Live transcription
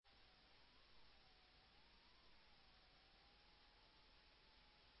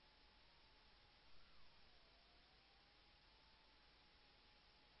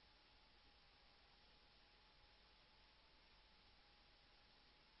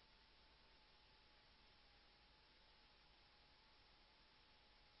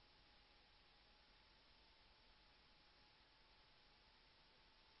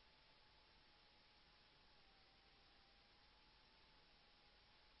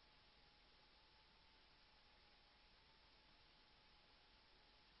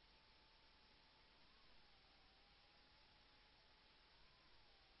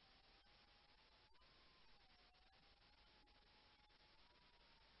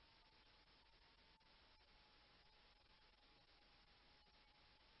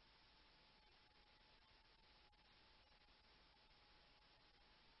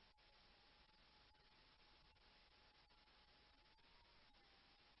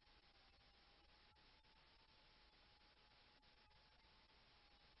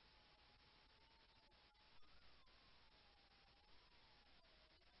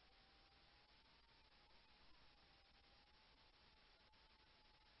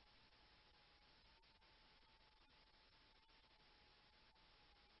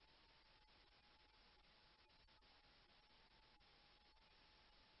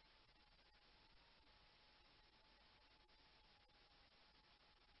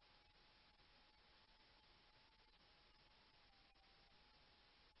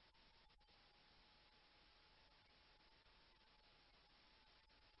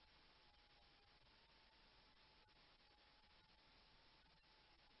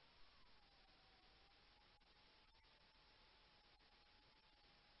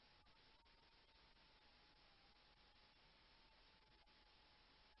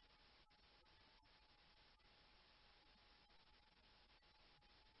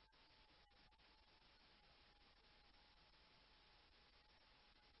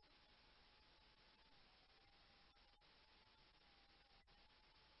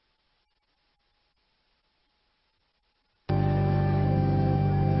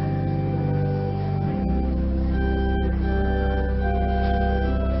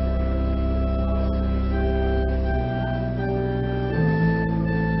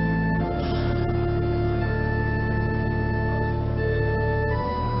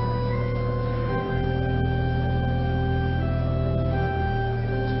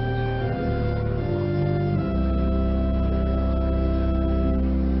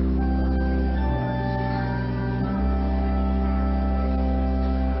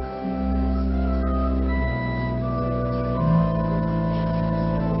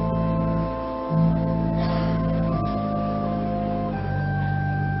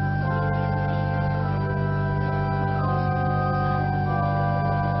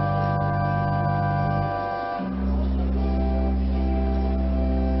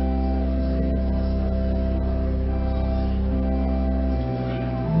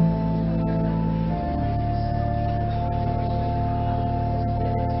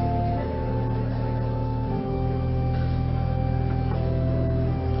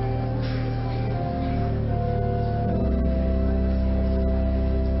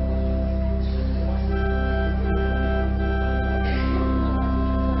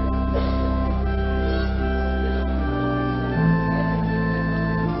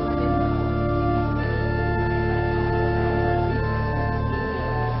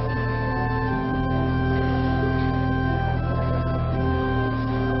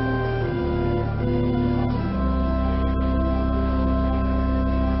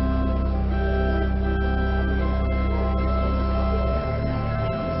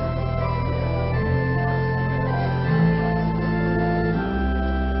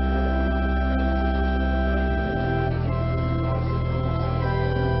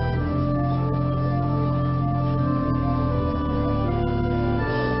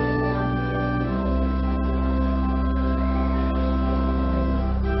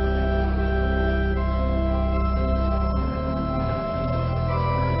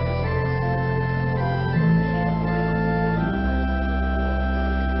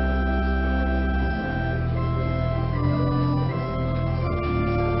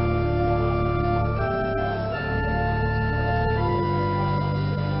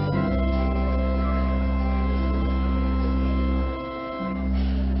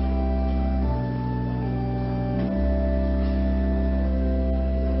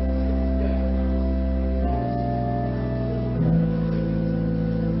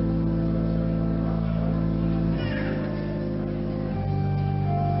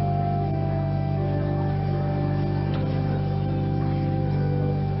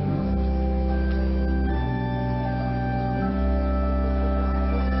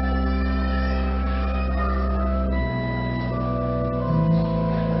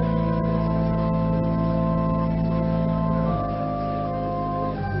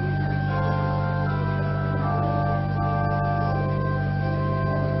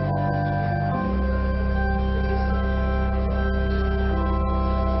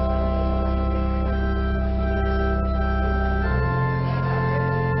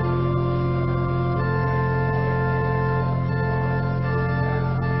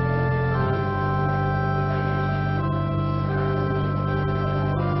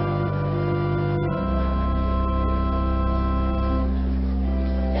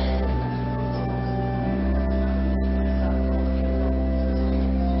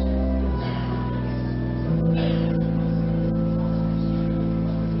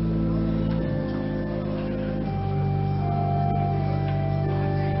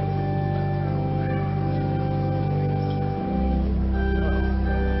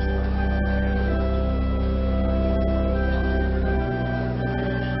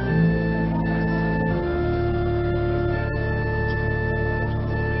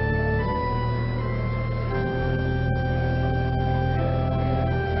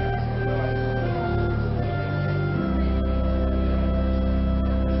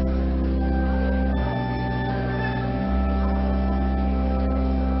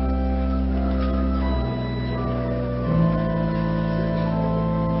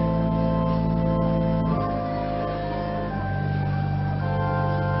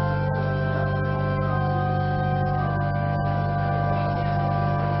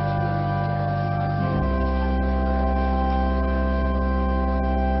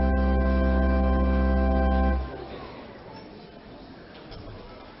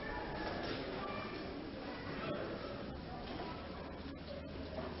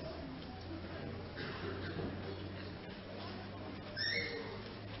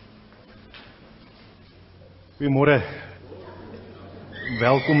Goeiemôre.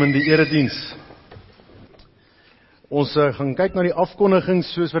 Welkom in die erediens. Ons gaan kyk na die afkondigings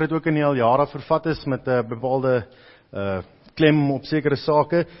soos wat dit ook in die al jare vervat is met 'n bepaalde klem op sekere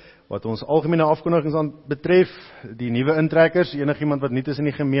sake wat ons algemene afkondigings aan betref, die nuwe intrekkers, enigiemand wat nuut is in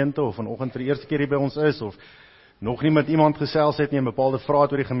die gemeente of vanoggend vir die eerste keer hier by ons is of nog nie met iemand gesels het nie, 'n bepaalde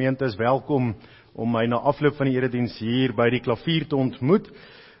vraag oor die gemeente is welkom om my na afloop van die erediens hier by die klavier te ontmoet.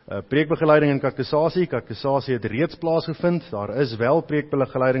 Preekbegeleiding en kateksasie het reeds plaasgevind. Daar is wel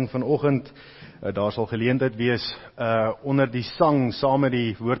preekbegeleiding vanoggend. Daar sal geleentheid wees onder die sang saam met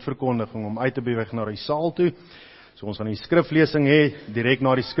die woordverkondiging om uit te beweeg na die saal toe. So ons gaan die skriflesing hê, direk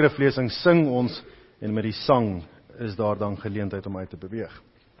na die skriflesing sing ons en met die sang is daar dan geleentheid om uit te beweeg.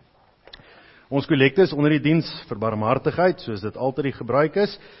 Ons kollekte is onder die diens vir barmhartigheid, soos dit altyd die gebruik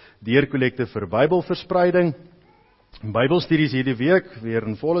is, deur kollekte vir Bybelverspreiding. Bybelstudies hierdie week weer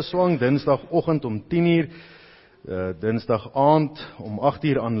in volle swang, dinsdagoggend om 10:00, dinsdag aand om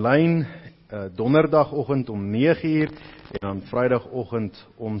 8:00 aanlyn, donderdagoggend om 9:00 en dan vrydagoggend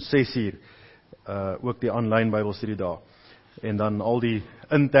om 6:00, ook die aanlyn Bybelstudie daar. En dan al die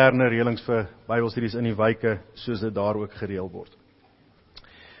interne reëlings vir Bybelstudies in die wyke soos dit daar ook gereël word.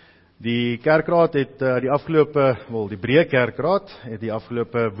 Die kerkraad het die breë kerkraad het die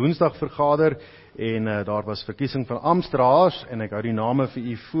afgelope Woensdag vergader en daar was verkiesing van amptdraers en ek hou die name vir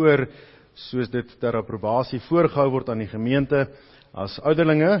u voor soos dit ter approbasie voorgehou word aan die gemeente as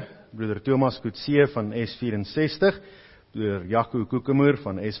ouderlinge, broeder Thomas Kutse van S64, broeder Jaco Kokemoer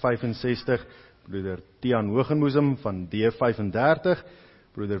van S65, broeder Tian Hogenboesem van D35,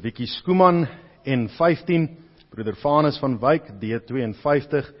 broeder Wiekie Skuman N15, broeder Vanus van Wyk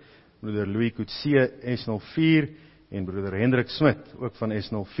D52, broeder Louis Kutse S04 en broeder Hendrik Smit ook van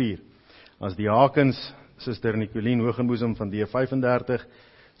S04. As diakens, Suster Nicolien Hogenboesem van D35,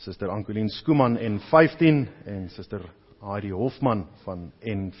 Suster Ancolien Skuman N15 en Suster Heidi Hofman van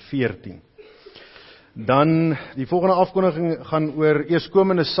N14. Dan die volgende afkondiging gaan oor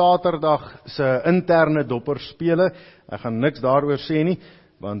eerskomende Saterdag se interne dopperspele. Ek gaan niks daaroor sê nie,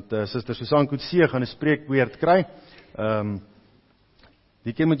 want Suster Susan Kutse gaan 'n spreekbeurt kry.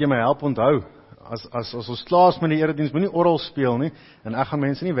 Die keer moet jy my help onthou, as ons klaar is met die erediens, moenie orgel speel nie, en ek gaan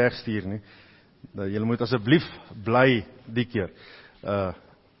mense nie wegstuur nie. Julle moet asseblief bly die keer.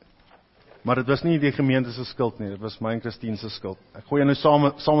 Maar dit was nie die gemeente se skuld nie, dit was my en Christine se skuld. Ek gooi jou nou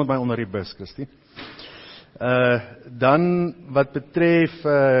saam met my onder die bus, Christine. Dan wat betref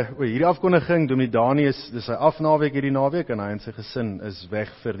hierdie afkondiging, Dominee Dani dis sy afnaweek hierdie naweek en hy en sy gesin is weg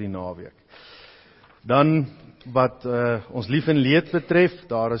vir die naweek. Dan wat ons lief en leed betref,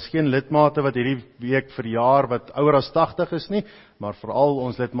 daar is geen lidmate wat hierdie week verjaar wat ouer as 80 is nie, maar veral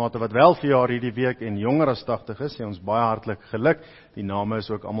ons lidmate wat wel verjaar hierdie week en jonger as 80 is, sê ons baie hartlik geluk. Die name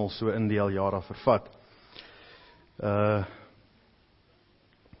is ook almal so in die jare vervat.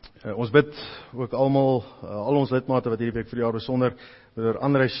 Ons bid ook almal, al ons lidmate wat hierdie week verjaar besonder, oor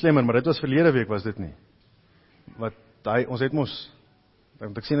André Schlemmer, maar dit was verlede week, was dit nie? Ons het mos,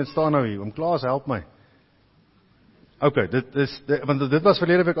 want ek sien dit staan nou hier, oom Klaas, help my. Ok, want dit was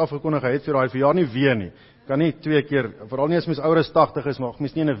verlede week afgekondig, hy het vir daai verjaar nie weer nie. Kan nie 2 keer, veral nie as mens ouer as 80 is, mag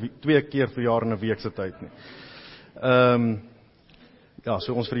mens nie 2 keer verjaar in 'n week se tyd nie.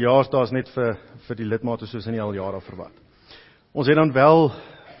 So ons verjaarsdag is net vir die lidmate soos in die al jare verwat. Ons het dan wel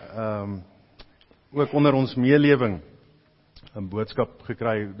ook onder ons meelewing 'n boodskap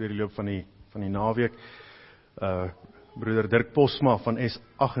gekry deur die loop van die naweek. Broeder Dirk Posma van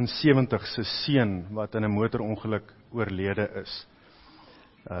S78 se seun wat in 'n motorongeluk oorlede is.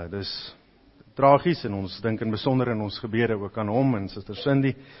 Dis tragies en ons dink in besonder in ons gebede ook aan hom en Suster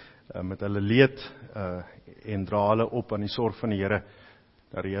Cindy met hulle leed en dra hulle op aan die sorg van die Here,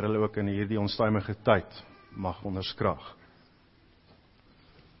 dat die Here hulle ook in hierdie onstuimige tyd mag onderskraag.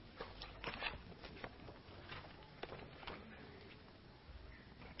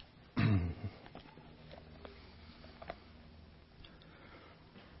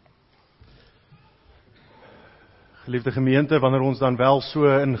 Geliefde gemeente, wanneer ons dan wel so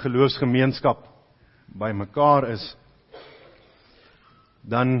in geloofsgemeenskap by mekaar is,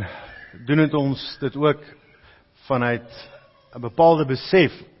 dan doen ons dit ook vanuit 'n bepaalde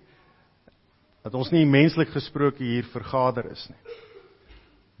besef, dat ons nie menslik gesproke hier vergader is nie,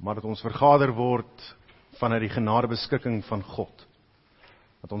 maar dat ons vergader word vanuit die genadebeskikking van God.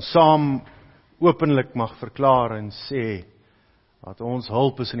 Dat ons saam openlik mag verklaar en sê, dat ons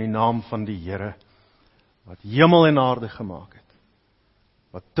hulp is in die naam van die Here, wat hemel en aarde gemaak het,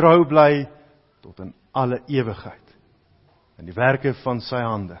 wat trou bly tot in alle ewigheid, en die werke van sy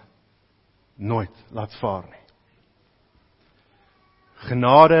hande nooit laat vaar nie.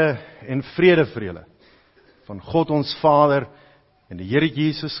 Genade en vrede vir julle van God ons Vader en die Here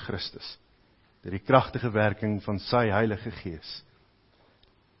Jesus Christus, deur die kragtige werking van sy Heilige Gees.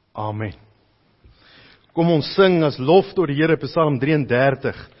 Amen. Kom ons sing as lof tot die Here Psalm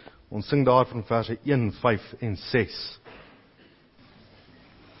 33. Ons sing daarvan verse 1, 5 en 6.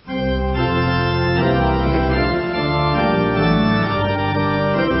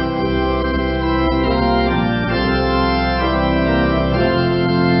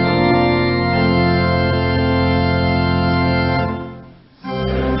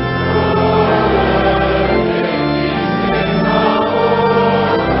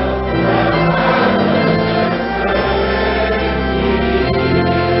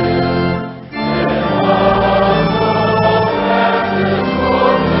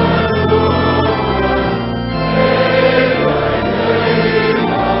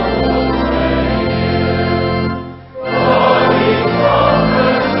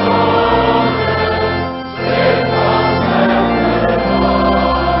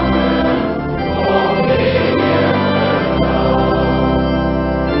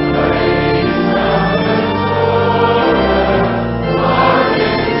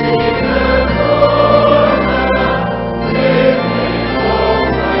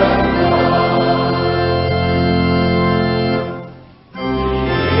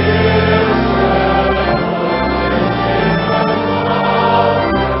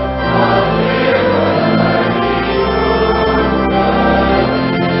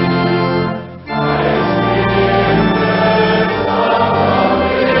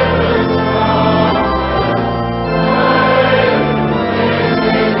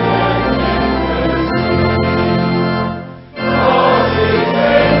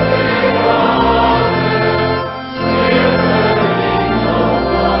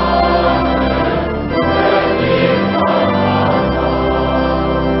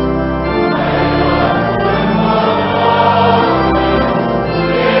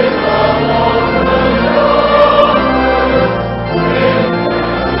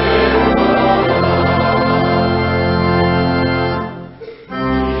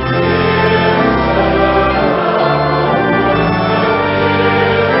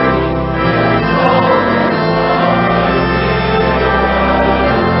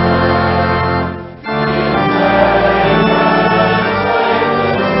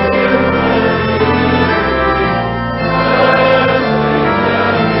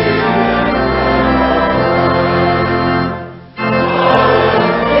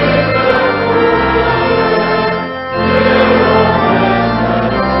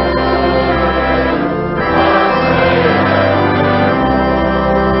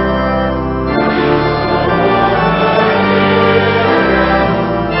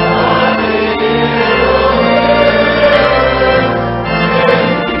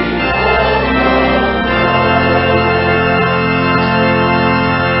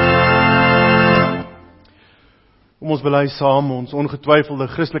 Ons bely saam ons ongetwyfelde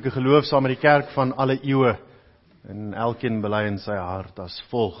Christelike geloof saam met die kerk van alle eeue, en elkeen bely in sy hart as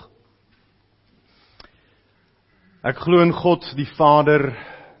volg. Ek glo in God die Vader,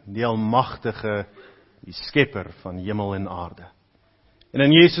 die Almagtige, die Skepper van hemel en aarde. En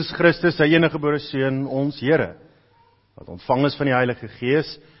in Jesus Christus, sy eniggebore Seun, ons Here, wat ontvang is van die Heilige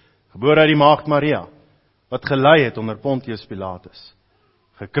Gees, gebore uit die Maagd Maria, wat gelei het onder Pontius Pilatus,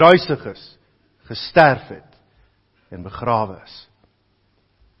 gekruisig is, gesterf het, en begrawe is,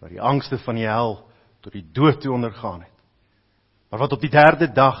 waar die angste van die hel tot die dood toe ondergaan het, maar wat op die 3de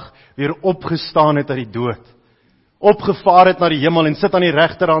dag weer opgestaan het uit die dood, opgevaar het na die hemel en sit aan die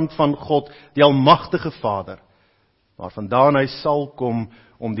regterhand van God, die Almagtige Vader, waar vandaan hy sal kom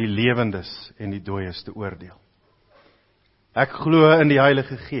om die lewendes en die dooies te oordeel. Ek glo in die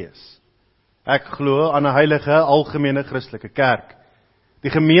Heilige Gees. Ek glo aan 'n heilige, algemene Christelike kerk, die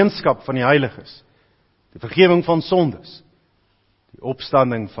gemeenskap van die heiliges, die vergifnis van sondes, die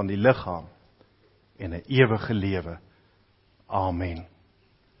opstanding van die liggaam en 'n ewige lewe. Amen.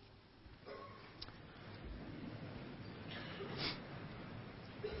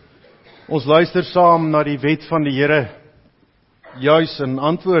 Ons luister saam na die wet van die Here, juis in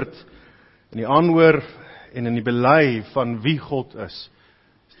antwoord, in die aanhoor en in die bely van wie God is.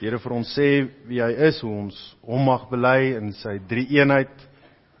 As die Here vir ons sê wie hy is, hoe ons hom mag bely in sy drie-eenheid,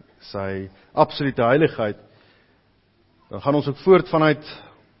 sy absolute heiligheid, dan gaan ons ook voort vanuit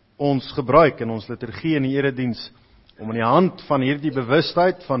ons gebruik in ons liturgie en die erediens, om in die hand van hierdie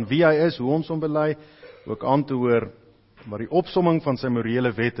bewustheid van wie hy is, hoe ons hom bely, ook aan te hoor, maar die opsomming van sy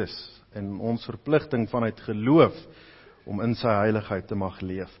morele wet is, en ons verpligting vanuit geloof, om in sy heiligheid te mag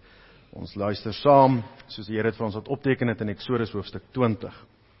leef. Ons luister saam, soos die Here het vir ons wat opteken het in Eksodus hoofstuk 20.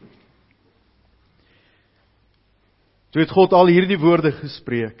 Toe het God al hierdie woorde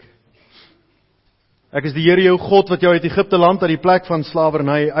gespreek. Ek is die Here jou God wat jou uit Egipte land uit die plek van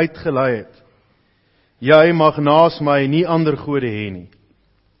slawerny uitgelei het. Jy mag naas my nie ander gode hê nie.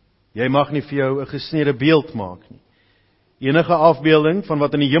 Jy mag nie vir jou 'n gesnede beeld maak nie. Enige afbeelding van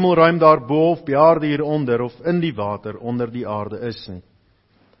wat in die hemelruim daarbo of bejaarde hieronder of in die water onder die aarde is nie.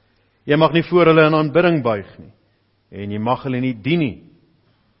 Jy mag nie voor hulle in aanbidding buig nie. En jy mag hulle nie dien nie.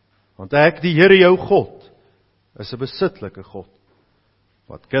 Want ek, die Here jou God, is 'n besitlike God,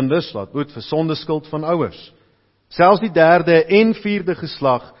 wat kinders laat boet vir sondeskuld van ouers, selfs die 3de en 4de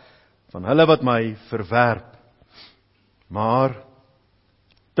geslag van hulle wat my verwerp, maar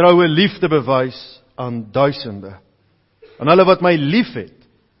troue liefde bewys aan duisende, aan hulle wat my liefhet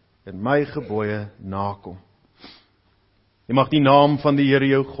en my gebooie nakom. Jy mag die naam van die Here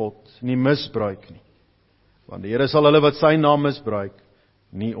jou God nie misbruik nie, want die Here sal hulle wat sy naam misbruik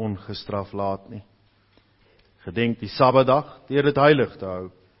nie ongestraf laat nie. Gedenk die Sabbatdag deur dit heilig te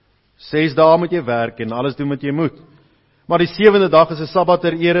hou. 6 dae moet jy werk en alles doen wat jy moet. Maar die 7de dag is 'n Sabbat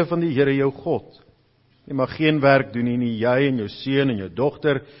ter ere van die Here jou God. Jy mag geen werk doen nie, jy en jou seun en jou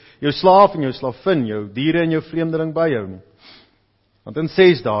dogter, jou slaaf en jou slavin, jou diere en jou vreemdeling by jou nie. Want in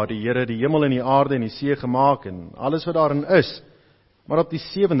 6 dae het die Here die hemel en die aarde en die see gemaak en alles wat daarin is, maar op die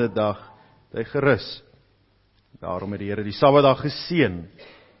 7de dag het hy gerus. Daarom het die Here die Sabbatdag geseën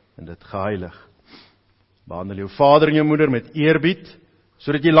en dit geheilig. Behandel jou vader en jou moeder met eerbied,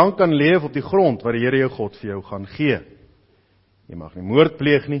 sodat jy lank kan leef op die grond wat die Here jou God vir jou gaan gee. Jy mag nie moord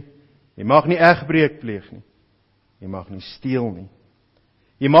pleeg nie, jy mag nie egbreek pleeg nie, jy mag nie steel nie,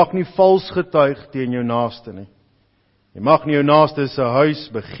 jy mag nie vals getuig teen jou naaste nie, jy mag nie jou naaste se huis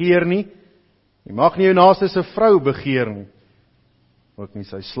begeer nie, jy mag nie jou naaste se vrou begeer nie, ook nie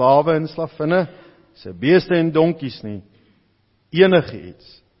sy slawe en slavinne, sy beeste en donkies nie, enige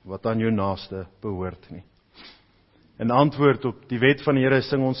iets wat aan jou naaste behoort nie. In antwoord op die wet van die Here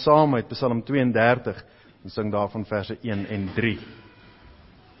sing ons saam uit Psalm 32, en sing daarvan verse 1 en 3.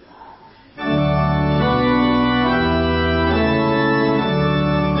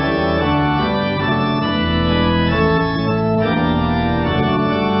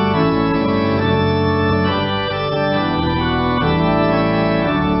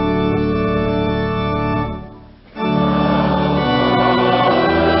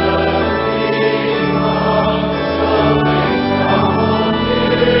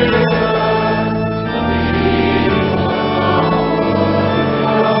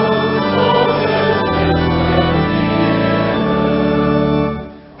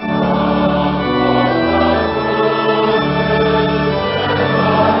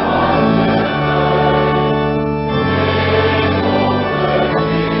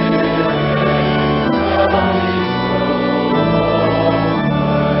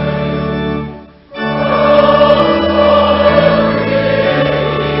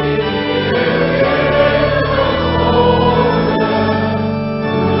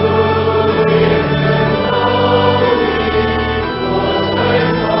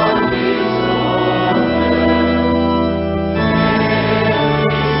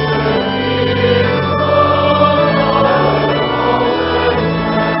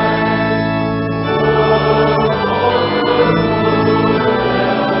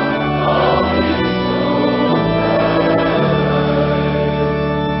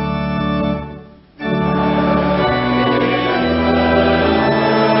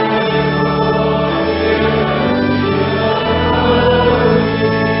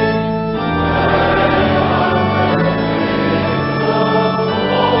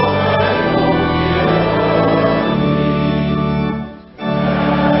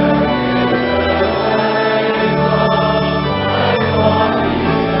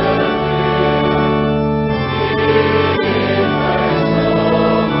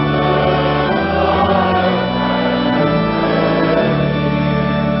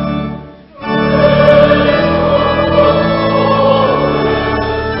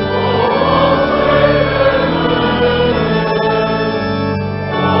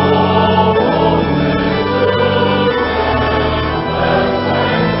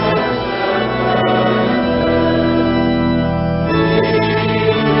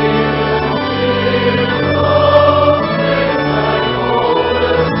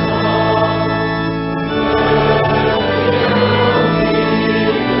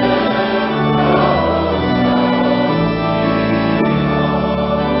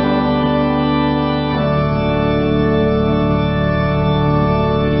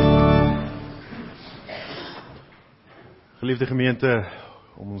 Geliefde gemeente,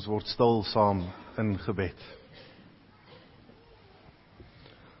 ons word stil saam in gebed.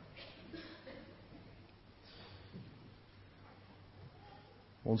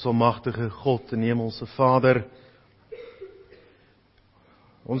 Ons almagtige God en hemelse Vader,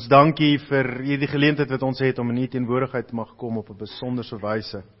 ons dankie vir hierdie geleentheid wat ons het om in U teenwoordigheid te mag kom op 'n besonderse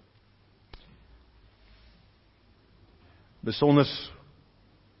wyse. Besonders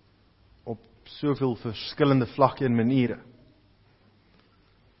op soveel verskillende vlakke en maniere.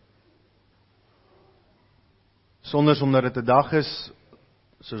 Sonders omdat dit 'n dag is,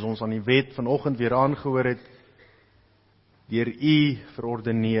 soos ons aan die wet vanoggend weer aangehoor het, deur U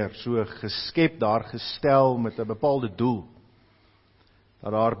verordeneer, so geskep, daar gestel met 'n bepaalde doel.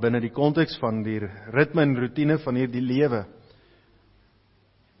 Dat daar binne die konteks van die ritme en roetine van hierdie lewe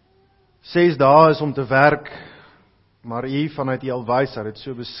 6 dae is om te werk, maar U vanuit U alwysheid het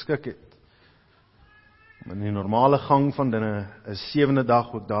so beskik het om in die normale gang van dinge 'n 7de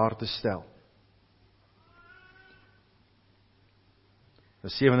dag ook daar te stel. 'n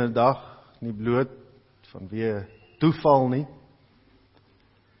 7de dag, nie bloot vanweë toeval nie,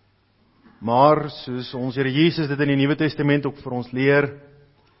 maar soos ons Here Jesus dit in die Nuwe Testament ook vir ons leer,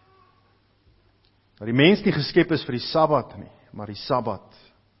 dat die mens nie geskep is vir die Sabbat nie, maar die Sabbat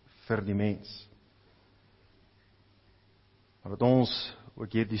vir die mens. Maar dat ons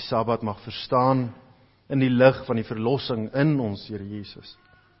ook hierdie Sabbat mag verstaan in die lig van die verlossing in ons Here Jesus.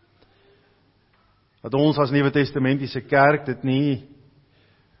 Dat ons as Nuwe Testamentiese kerk dit nie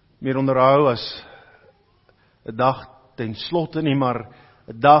meer onderhou as 'n dag ten slotte nie, maar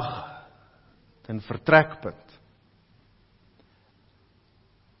 'n dag ten vertrekpunt.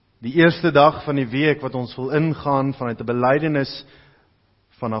 Die eerste dag van die week wat ons wil ingaan vanuit 'n belydenis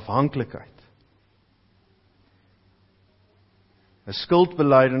van afhanklikheid. 'n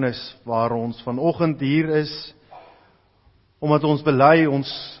Skuldbelydenis waar ons vanoggend hier is, omdat ons bely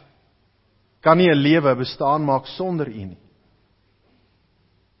ons kan nie 'n lewe bestaan maak sonder U nie.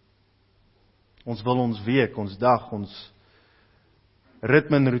 Ons wil ons week, ons dag, ons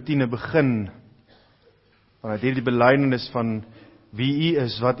ritme en roetine begin vanuit hierdie belydenis van wie U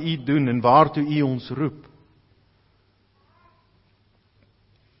is, wat U doen en waartoe U ons roep.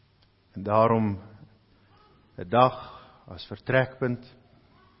 En daarom 'n dag as vertrekpunt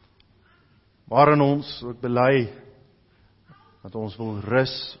waarin ons ook bely dat ons wil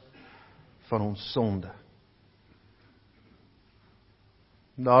rus van ons sonde.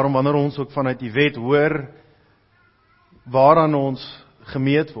 Daarom wanneer ons ook vanuit die wet hoor waaraan ons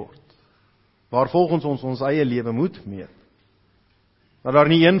gemeet word, waar volgens ons eie lewe moet meet, dat daar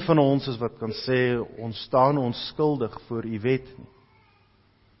nie een van ons is wat kan sê ons staan onskuldig voor U wet nie.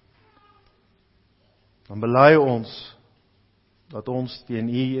 Dan bely ons dat ons teen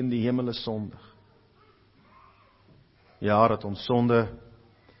U in die hemel is sondig. Ja, dat ons sonde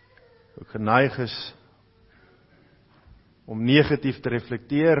ook geneig is om negatief te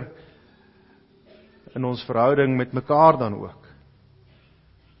reflekteer in ons verhouding met mekaar dan ook.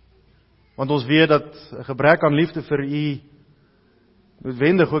 Want ons weet dat 'n gebrek aan liefde vir U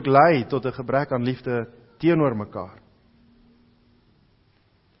noodwendig ook lei tot 'n gebrek aan liefde teenoor mekaar.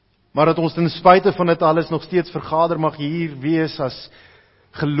 Maar dat ons ten spyte van dit alles nog steeds vergader mag hier wees as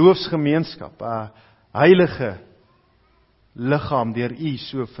geloofsgemeenskap, 'n heilige liggaam deur U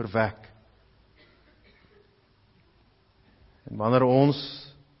so verwek. En wanneer ons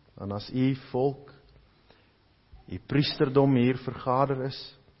dan as U volk, U priesterdom hier vergader is,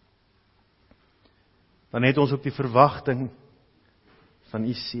 dan het ons ook die verwagting van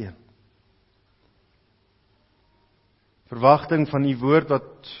U seën. Verwagting van U woord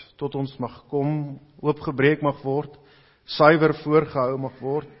wat tot ons mag kom, oopgebreek mag word, suiwer voorgehou mag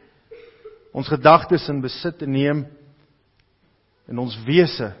word, ons gedagtes in besit te neem en ons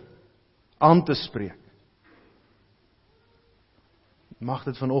wese aan te spreek. Mag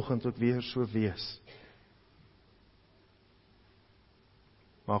dit vanoggend ook weer so wees.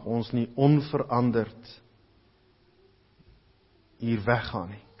 Mag ons nie onveranderd hier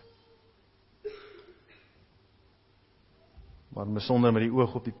weggaan nie. Maar besonder met die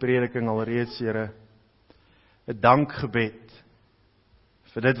oog op die prediking alreeds, Here, 'n dankgebed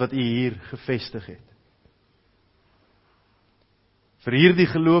vir dit wat U hier gevestig het. Vir hierdie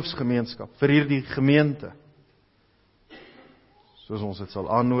geloofsgemeenskap, vir hierdie gemeente. Soos ons dit sal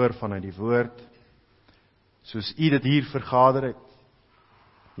aanhoor vanuit die woord, soos U dit hier vergader het,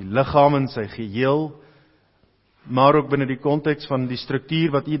 die liggaam in sy geheel, maar ook binne die konteks van die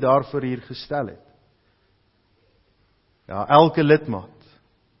struktuur wat U daarvoor hier gestel het. Ja, elke lidmaat,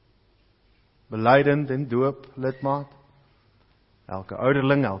 belydend en doop lidmaat, elke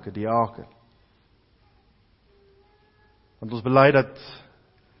ouderling, elke diaken. Want ons bely dat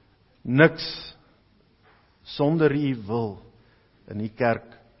niks sonder U wil in die kerk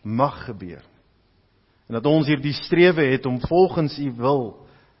mag gebeur. En dat ons hier die strewe het om volgens U wil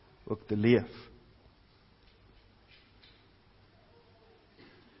ook te leef.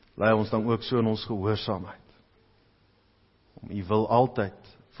 Lei ons dan ook so in ons gehoorsaamheid, om U wil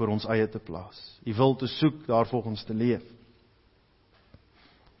altyd vir ons eie te plaas, U wil te soek, daarvolgens te leef.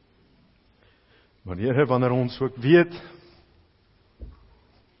 Maar Here, wanneer ons ook weet,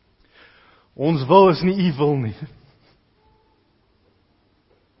 ons wil is nie U wil nie.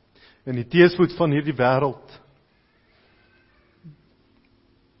 In die teëspoed van hierdie wêreld,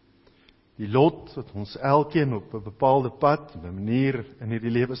 die lot wat ons elkeen op 'n bepaalde pad, op 'n manier in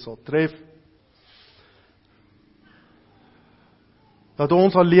hierdie lewe sal tref, dat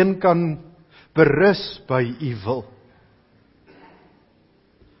ons alleen kan berus by U wil.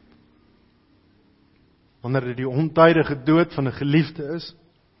 Wanneer dit die ontydige dood van 'n geliefde is,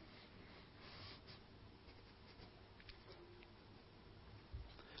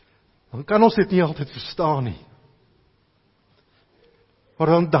 dan kan ons dit nie altyd verstaan nie. Maar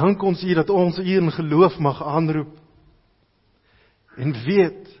dan dank ons U dat ons U in geloof mag aanroep, en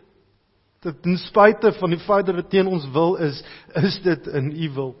weet, dat ten spyte van die feit dat dit teen ons wil is dit in U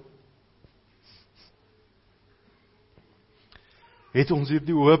wil. Het ons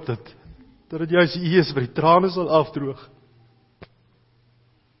hierdie hoop dat dit juist U is wat die trane sal afdroog.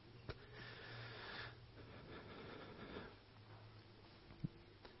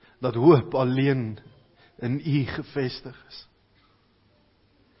 Dat hoop alleen in U gevestig is.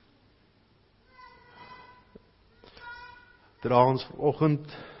 Dra ons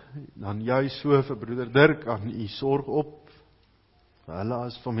vanoggend dan juist so vir broeder Dirk aan U sorg op, vir hulle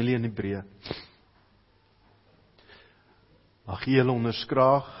as familie in Hebreë. Mag U hulle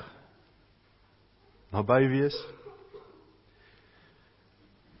onderskraag, naby wees,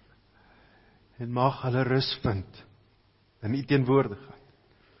 en mag hulle rus vind in U teenwoordigheid,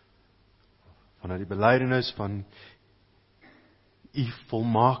 vanuit die belydenis van U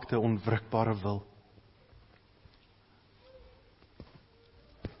volmaakte onwrikbare wil.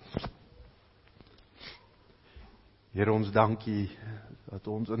 Here, ons dank U dat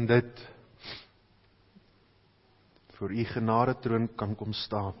ons in dit voor U genade troon kan kom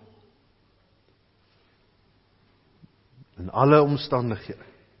staan. In alle omstandighede,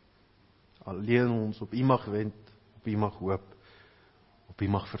 alleen ons op U mag wend, op U mag hoop, op U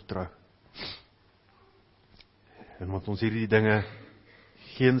mag vertrou. En wat ons hierdie dinge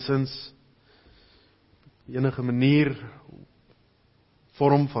geensins enige manier,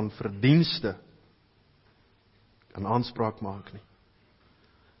 vorm van verdienste kan aanspraak maak nie.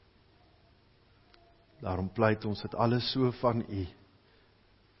 Daarom pleit ons dit alles so van U,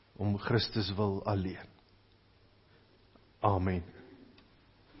 om Christus wil alleen. Amen.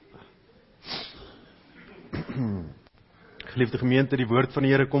 Geliefde gemeente, die woord van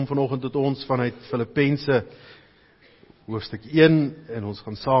die Here kom vanoggend tot ons vanuit Filippense hoofstuk 1, en ons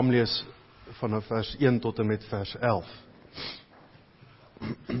gaan saam lees vanaf vers 1 tot en met vers 11.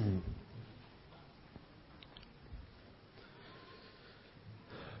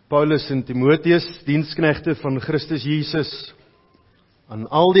 Paulus en Timotheus, diensknegte van Christus Jesus, aan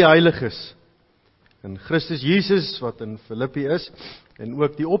al die heiliges in Christus Jesus wat in Filippi is, en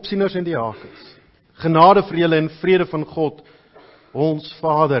ook die opsieners en die diakens. Genade vir julle en vrede van God, ons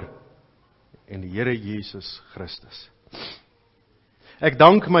Vader en die Here Jesus Christus. Ek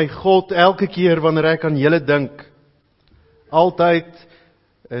dank my God elke keer wanneer ek aan julle dink, altyd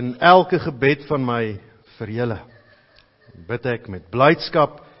in elke gebed van my vir julle. Bid ek met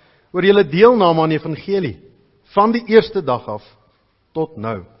blydskap oor julle deelname aan die evangelie, van die eerste dag af tot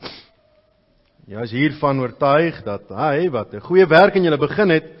nou. Jy is hiervan oortuig dat hy wat 'n goeie werk in julle begin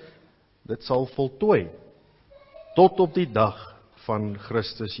het, dit sal voltooi, tot op die dag van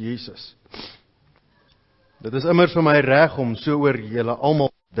Christus Jesus. Dit is immers vir my reg om so oor julle almal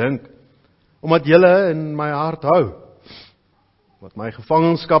te dink, omdat julle in my hart hou, wat my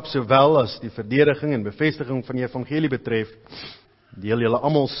gevangenskap sowel as die verdediging en bevestiging van die evangelie betref, deel julle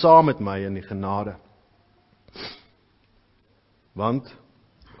almal saam met my in die genade. Want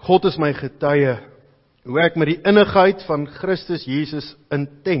God is my getuie, hoe ek met die innigheid van Christus Jesus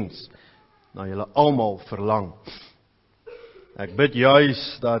intens na julle almal verlang. Ek bid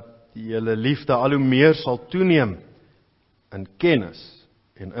juis dat julle liefde al hoe meer sal toeneem in kennis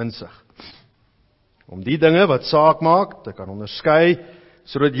en insig, om die dinge wat saak maak te kan onderskei,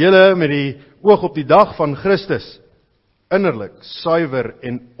 sodat julle met die oog op die dag van Christus innerlik suiwer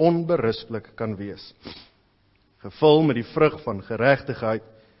en onberispelik kan wees, gevul met die vrug van geregtigheid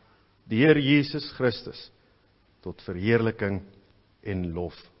deur Jesus Christus, tot verheerliking en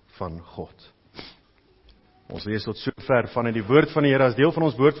lof van God. Ons lees tot sover vanuit die woord van die Here. As deel van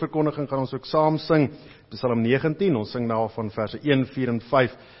ons woordverkondiging gaan ons ook saam sing, Psalm 19, ons sing nou van verse 1, 4 en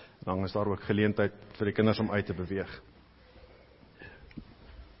 5, Dan is daar ook geleentheid vir die kinders om uit te beweeg.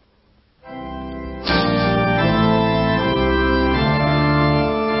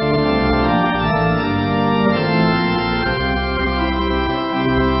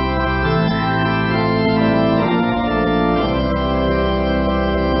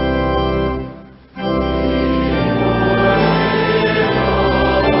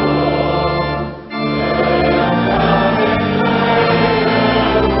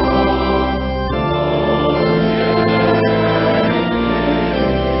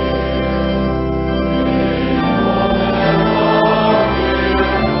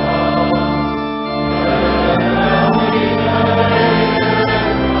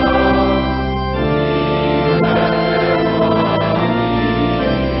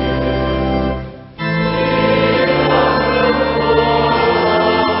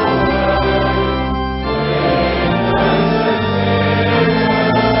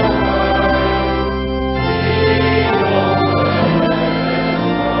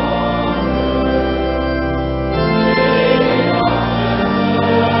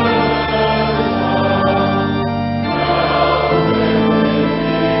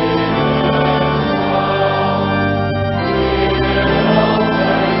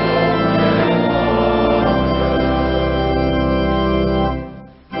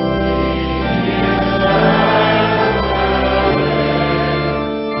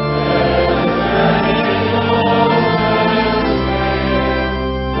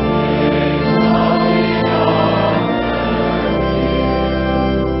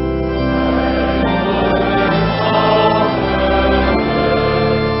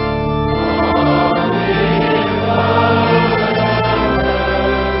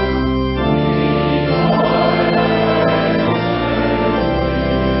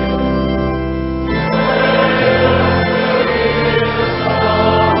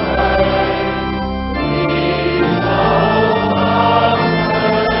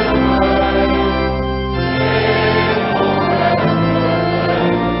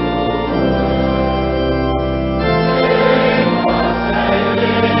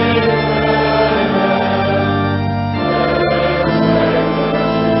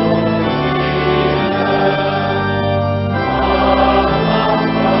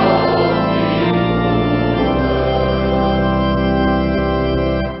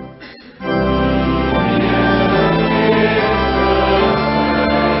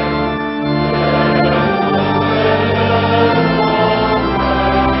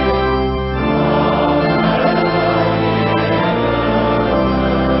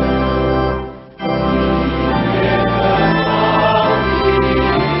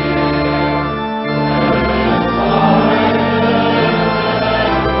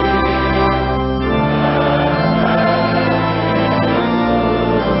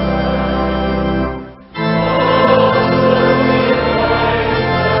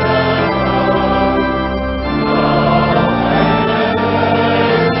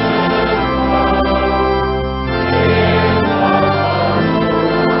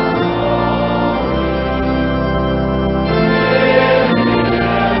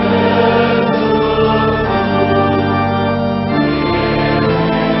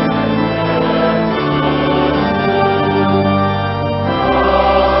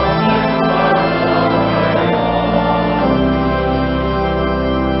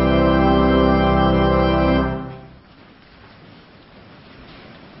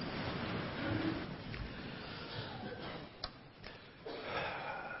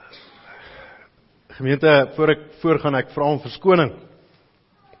 Gemeente, voor ek voorgaan, ek vra om verskoning.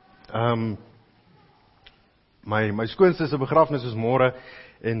 My skoonste se begrafnis is môre,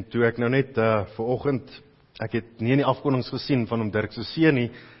 en toe ek nou net vanoggend, ek het nie in die afkonings gesien van hom Dirk se seun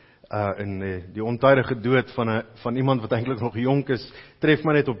nie, en die ontydige dood van iemand wat eintlik nog jonk is, tref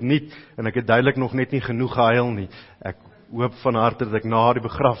my net opnuut, en ek het duidelik nog net nie genoeg gehuil nie. Ek hoop van harte dat ek na die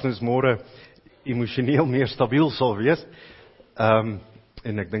begrafnis môre emosioneel meer stabiel sal wees. En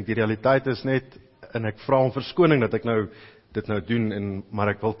ek dink die realiteit is net, en ek vra om verskoning dat ek nou dit nou doen, maar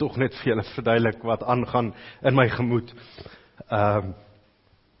ek wil tog net vir julle verduidelik wat aangaan in my gemoed.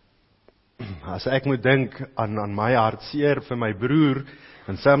 As ek moet dink aan my hartseer vir my broer,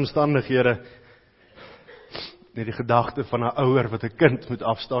 in sy omstandighede, net die gedagte van 'n ouer wat 'n kind moet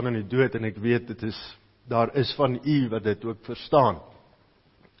afstaan in die dood, en ek weet, daar is van u wat dit ook verstaan.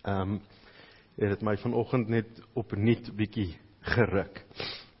 Het het my vanoggend net opnuut bietjie geruk.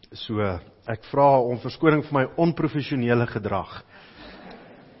 So, ek vra om verskoning vir my onprofessionele gedrag.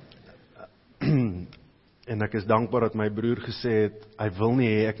 En ek is dankbaar dat my broer gesê het, hy wil nie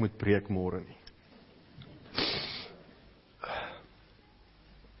hê ek moet preek môre nie.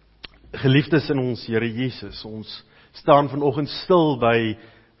 Geliefdes in ons Here Jesus, ons staan vanoggend stil by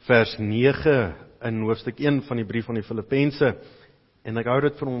vers 9 in hoofstuk 1 van die brief van die Filippense, en ek hou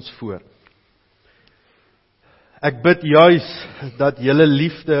dit vir ons voor. Ek bid juis dat julle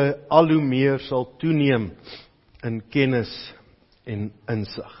liefde al hoe meer sal toeneem in kennis en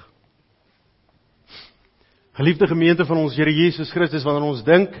insig. Geliefde gemeente van ons Here Jesus Christus, wanneer ons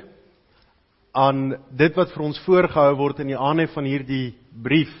dink aan dit wat vir ons voorgehou word in die aanhef van hierdie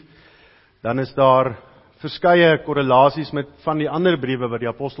brief, dan is daar verskeie korrelasies met van die ander briewe wat die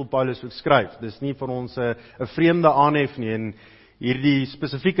apostel Paulus ook skryf. Dis nie vir ons 'n vreemde aanhef nie, en hierdie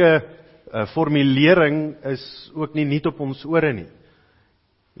spesifieke formulering is ook nie nuut op ons ore nie.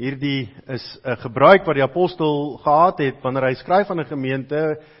 Hierdie is 'n gebruik wat die apostel gehad het wanneer hy skryf aan 'n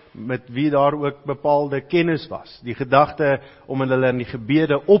gemeente met wie daar ook bepaalde kennis was. Die gedagte om hulle in die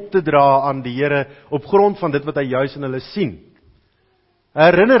gebede op te dra aan die Here op grond van dit wat hy juis in hulle sien. 'n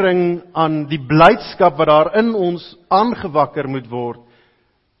Herinnering aan die blydskap wat daar in ons aangewakker moet word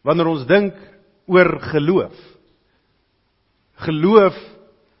wanneer ons dink oor geloof. Geloof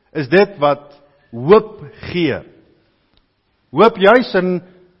is dit wat hoop gee. Hoop juis in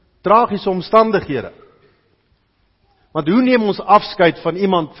tragiese omstandighede. Want hoe neem ons afskeid van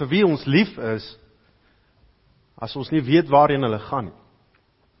iemand vir wie ons lief is, as ons nie weet waarheen hulle gaan nie?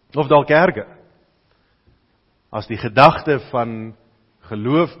 Of dalk erger, as die gedagte van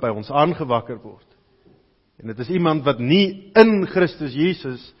geloof by ons aangewakker word, en dit is iemand wat nie in Christus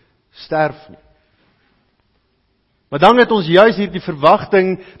Jesus sterf nie. Maar dan het ons juis hier die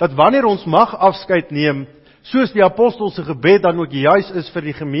verwagting, dat wanneer ons mag afskeid neem, soos die apostelse gebed dan ook juis is vir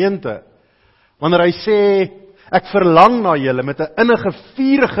die gemeente, wanneer hy sê, ek verlang na julle met 'n innige,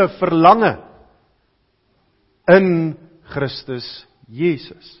 vurige verlange in Christus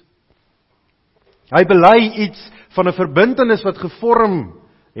Jesus. Hy bely iets van 'n verbintenis wat gevorm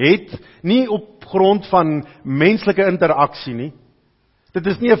het, nie op grond van menslike interaksie nie. Dit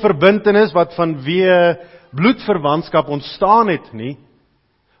is nie 'n verbintenis wat vanweë bloedverwantskap ontstaan het nie,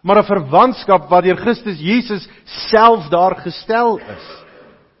 maar 'n verwantskap wat deur Christus Jesus self daar gestel is.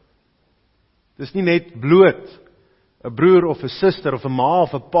 Dis nie net bloot 'n broer of 'n suster of 'n ma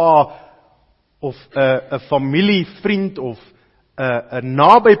of 'n pa of 'n familievriend of 'n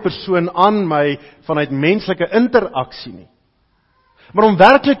naby persoon aan my vanuit menslike interaksie nie. Maar om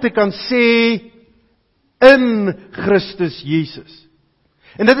werklik te kan sê in Christus Jesus.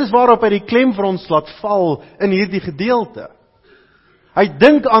 En dit is waarop hy die klem vir ons laat val in hierdie gedeelte. Hy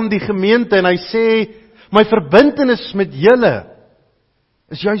dink aan die gemeente en hy sê, my verbintenis met julle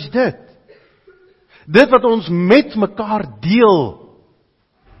is juis dit. Dit wat ons met mekaar deel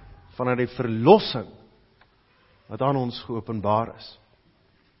vanuit die verlossing wat aan ons geopenbaar is.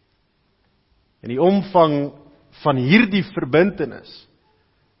 En die omvang van hierdie verbintenis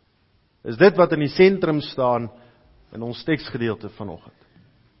is dit wat in die sentrum staan in ons teksgedeelte vanoggend.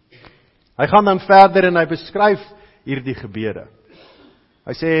 Hy gaan dan verder en hy beskryf hierdie gebede.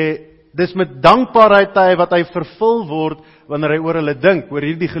 Hy sê, dis met dankbaarheid wat hy vervul word wanneer hy oor hulle dink, oor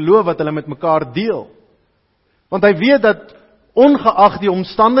hierdie geloof wat hulle met mekaar deel. Want hy weet dat ongeag die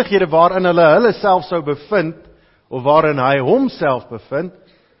omstandighede waarin hulle self sou bevind, of waarin hy homself bevind,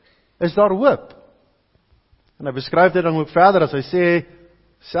 is daar hoop. En hy beskryf dit dan ook verder as hy sê,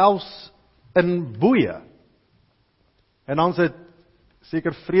 selfs in boeie. En dan is dit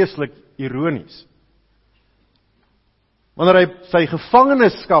seker vreeslik ironies. Wanneer hy sy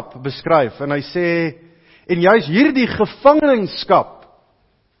gevangenskap beskryf, en hy sê, en juis hierdie gevangenskap,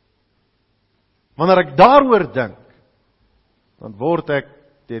 wanneer ek daaroor dink, dan word ek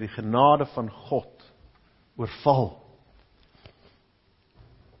deur die genade van God oorval.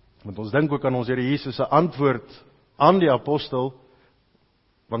 Want ons dink ook aan ons Here Jesus se antwoord aan die apostel,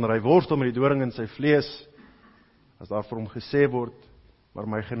 wanneer hy worstel met die doring in sy vlees, as daar vir hom gesê word, maar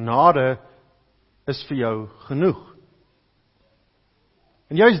my genade is vir jou genoeg.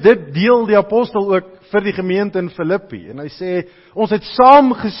 En juist dit deel die apostel ook vir die gemeente in Filippi. En hy sê, ons het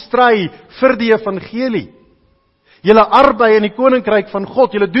saam gestry vir die evangelie. Julle arbei in die koninkryk van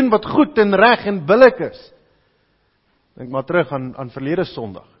God, julle doen wat goed en reg en billik is. Dink maar terug aan verlede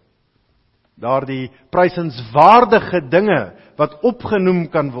Sondag. Daar die prysenswaardige dinge wat opgenoem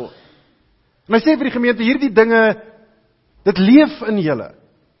kan word. En hy sê vir die gemeente, hierdie dinge, dit leef in julle.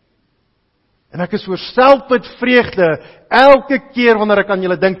 En ek is oorstelp met vreugde, elke keer wanneer ek aan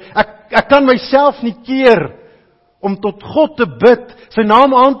julle dink, ek kan myself nie keer, om tot God te bid, sy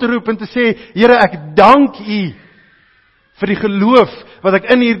naam aan te roep en te sê, Here, ek dank U, vir die geloof, wat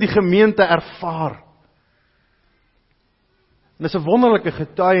ek in hierdie gemeente ervaar. En dis 'n wonderlike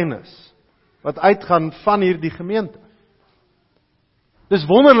getuienis, wat uitgaan van hierdie gemeente. Dis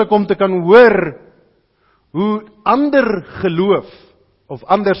wonderlik om te kan hoor hoe ander geloof, of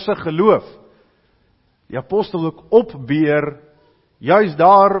ander se geloof, die apostel ook opbeer, juis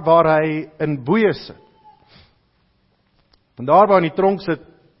daar waar hy in boeye sit. En daar waar hy in die tronk sit,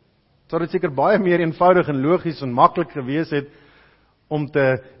 sou dit seker baie meer eenvoudig en logies en maklik gewees het, om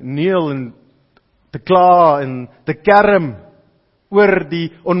te neel en te kla en te kerm, oor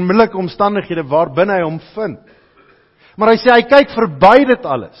die onmiddellike omstandighede waarbinne hy hom vind. Maar hy sê, hy kyk verby dit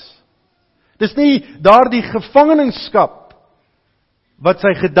alles. Dis nie daardie gevangenskap wat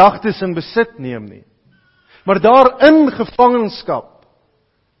sy gedagtes in besit neem nie. Maar daar in gevangenskap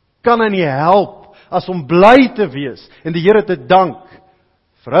kan hy nie help as om bly te wees en die Here te dank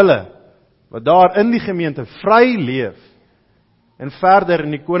vir hulle wat daar in die gemeente vry leef en verder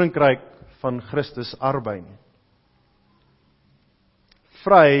in die koninkryk van Christus arbei nie.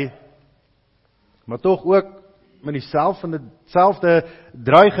 Vry, maar tog ook met dieselfde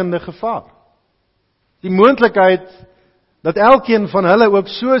dreigende gevaar. Die moontlikheid dat elkeen van hulle ook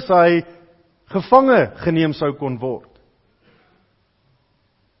soos hy gevange geneem sou kon word.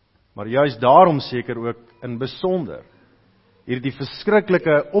 Maar juis daarom seker ook in besonder hierdie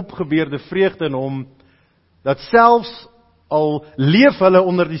verskriklike opgebeurde vreugde in hom, dat selfs al leef hulle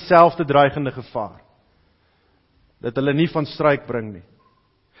onder dieselfde dreigende gevaar, dat hulle nie van stryk bring nie.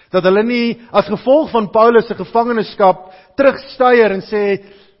 Dat hulle nie as gevolg van Paulus se gevangenskap terugstuier en sê,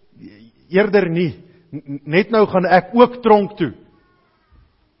 eerder nie, net nou gaan ek ook tronk toe.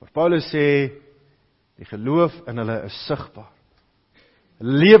 Maar Paulus sê, die geloof in hulle is sigbaar.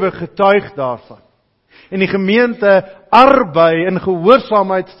 Lewe getuig daarvan. En die gemeente arbei in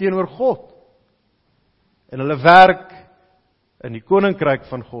gehoorsaamheid teenoor God. En hulle werk in die koninkryk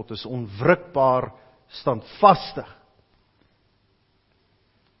van God is onwrikbaar standvastig.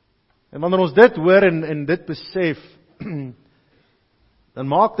 En wanneer ons dit hoor en dit besef, dan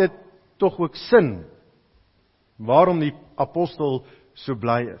maak dit tog ook sin waarom die apostel so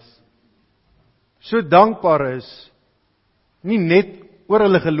bly is. So dankbaar is, nie net oor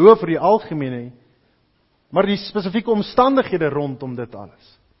hulle geloof vir die algemeen nie, maar die spesifieke omstandighede rondom dit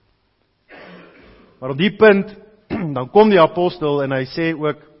alles. Maar op die punt, dan kom die apostel en hy sê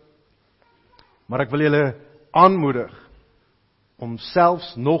ook, maar ek wil julle aanmoedig om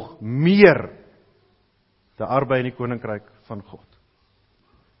selfs nog meer te arbei in die koninkryk van God.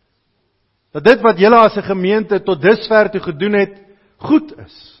 Dat dit wat julle as 'n gemeente tot dusver toe gedoen het, goed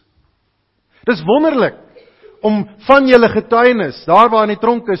is. Dis wonderlik om van julle getuienis, daar waar in die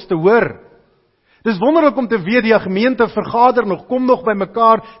tronk is, te hoor. Dis wonderlik om te weet die gemeente vergader nog, kom nog by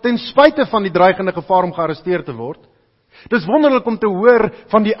mekaar, ten spyte van die dreigende gevaar om gearresteer te word. Dis wonderlik om te hoor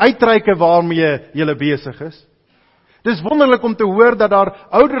van die uitreike waarmee julle besig is. Dis wonderlik om te hoor dat daar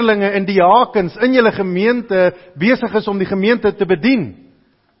ouderlinge en diakens in julle gemeente besig is om die gemeente te bedien.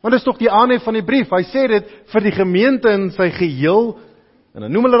 Want dis tog die aanhef van die brief. Hy sê dit vir die gemeente in sy geheel, en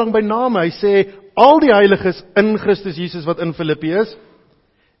dan noem hulle dan by name. Hy sê al die heiliges in Christus Jesus wat in Filippi is,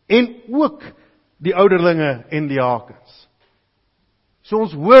 en ook die ouderlinge en diakens. So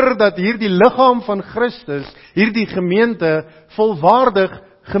ons hoor dat hierdie liggaam van Christus, hierdie gemeente, volwaardig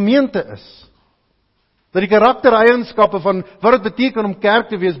gemeente is. Dat die karaktereienskappe van wat dit beteken om kerk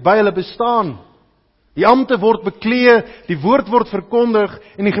te wees by hulle bestaan. Die ampte word beklee, die woord word verkondig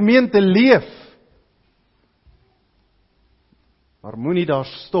en die gemeente leef. Maar moenie daar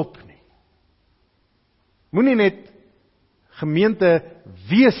stop nie. Moenie net gemeente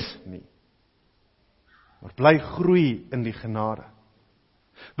wees nie. Maar bly groei in die genade.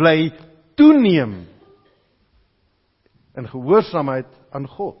 Bly toeneem in gehoorsaamheid aan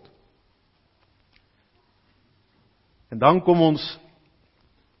God. En dan kom ons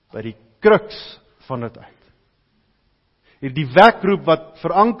by die kruks van dit uit. Hierdie wekroep wat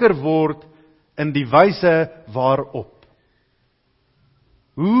veranker word in die wyse waarop.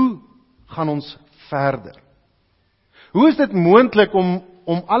 Hoe gaan ons verder? Hoe is dit moontlik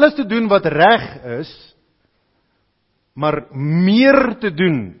om alles te doen wat reg is, maar meer te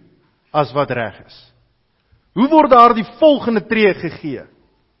doen as wat reg is? Hoe word daar die volgende tree gegee?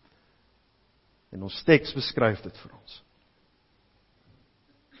 En ons teks beskryf dit vir ons.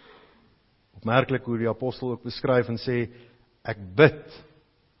 Opmerklik hoe die apostel ook beskryf en sê, ek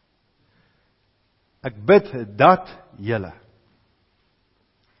bid dat julle.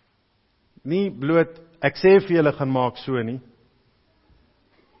 Nie bloot, ek sê vir julle gaan maak so nie,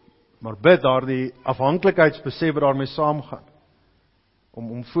 maar bid daardie afhanklikheidsbesef wat daarmee saamgaan.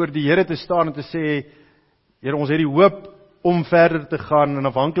 Om voor die Here te staan en te sê, Here, ons het die hoop om verder te gaan in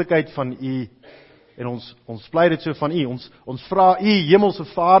afhanklikheid van U, en ons pleit dit so van U, ons vra U, Hemelse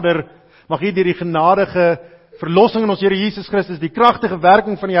Vader, mag U deur die genadige verlossing in ons Here Jesus Christus, die kragtige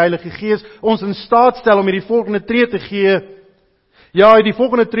werking van die Heilige Gees, ons in staat stel om hierdie volgende tree te gee. Ja, die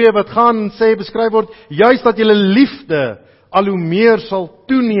volgende tree wat gaan sê, beskryf word, juist dat julle liefde al hoe meer sal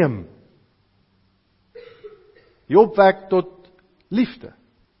toeneem. Die opwek tot liefde,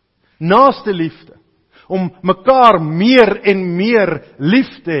 naaste liefde, om mekaar meer en meer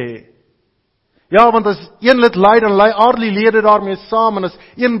lief te hê. Ja, want as een lid ly, dan ly al die lede daarmee saam, en as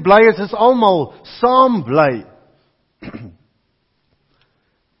een bly is almal saam bly.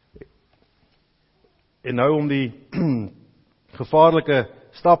 En nou om die gevaarlike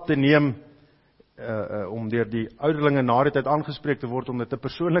stap te neem, om deur die ouderlinge na die tyd aangespreek te word, om dit te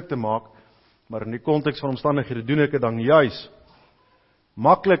persoonlik te maak, maar in die konteks van omstandighede doen ek dit dan juis.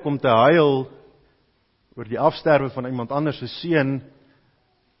 Maklik om te huil oor die afsterwe van iemand anders se seun,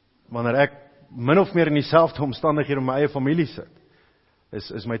 wanneer ek min of meer in dieselfde omstandighede in my eie familie sit.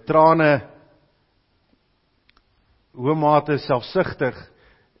 Is my trane hoë mate selfsugtig,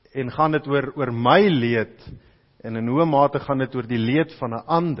 en gaan dit oor my leed, en in hoë mate gaan dit oor die leed van 'n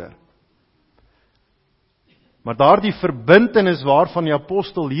ander. Maar daardie verbintenis waarvan die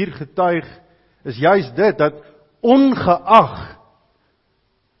apostel hier getuig, is juist dit, dat ongeag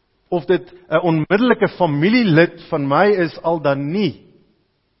of dit 'n onmiddellike familielid van my is al dan nie,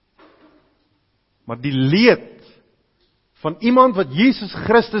 maar die leed van iemand wat Jesus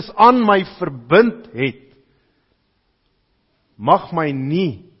Christus aan my verbind het, mag my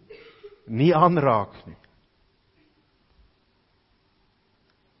nie aanraak nie.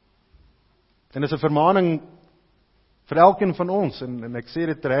 En dis 'n vermaning vir elkeen van ons, en ek sê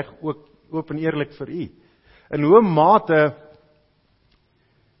dit reg ook oop en eerlik vir u. In hoe mate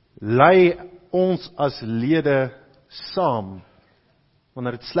ly ons as lede saam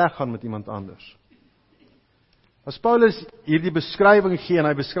wanneer dit sleg gaan met iemand anders? As Paulus hierdie beskrywing gee, en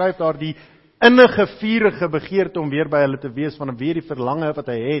hy beskryf daar die innige vurige begeerte om weer by hulle te wees, van weer die verlange wat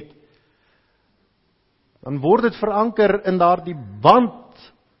hy het, dan word dit veranker in daardie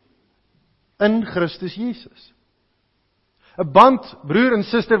band in Christus Jesus. 'n Band, broer en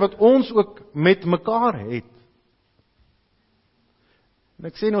suster, wat ons ook met mekaar het. En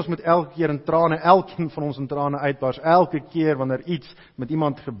ek sê ons moet elke keer in trane, elkeen van ons in trane uitbars, elke keer wanneer iets met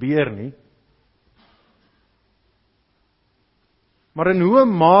iemand gebeur nie. Maar in hoe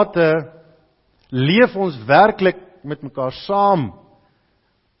mate leef ons werklik met mekaar saam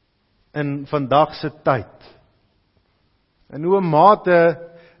in vandag se tyd? In hoe mate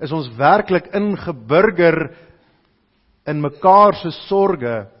is ons werklik ingeburger in mekaar se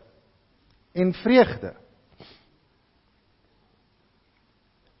sorge en vreugde?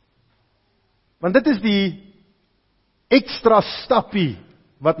 Want dit is die ekstra stappie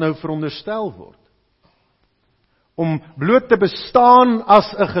wat nou veronderstel word. Om bloot te bestaan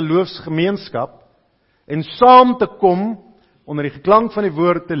as 'n geloofsgemeenskap en saam te kom onder die geklank van die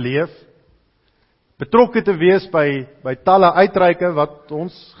woord te leef, betrokke te wees by talle uitreike wat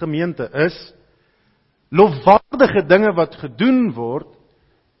ons gemeente is, lofwaardige dinge wat gedoen word,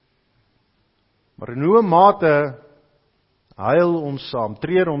 maar in hoe mate huil ons saam,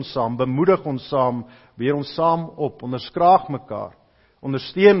 treur ons saam, bemoedig ons saam, beheer ons saam op, onderskraag mekaar,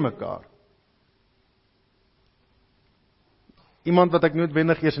 ondersteun mekaar. Iemand wat ek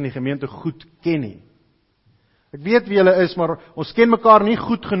noodwendig eers in die gemeente goed ken nie. Ek weet wie hulle is, maar ons ken mekaar nie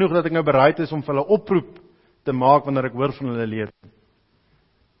goed genoeg dat ek nou bereid is om vir hulle oproep te maak wanneer ek hoor van hulle leed.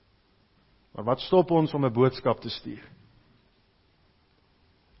 Maar wat stop ons om 'n boodskap te stuur?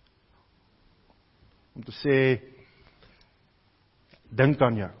 Om te sê, dink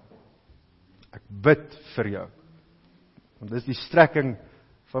aan jou. Ek bid vir jou. Want dis die strekking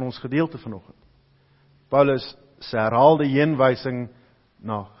van ons gedeelte vanoggend. Paulus se herhaalde heenwysing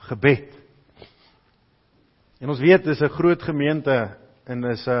na gebed. En ons weet, dis 'n groot gemeente, en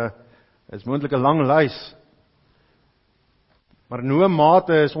is moontlik 'n lang lys. Maar in hoe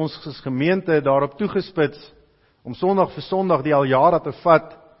mate is ons as gemeente daarop toegespits, om Sondag vir Sondag die al jare te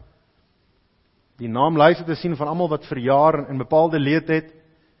vat, die naamlyste te sien van almal wat verjaar en bepaalde leed het,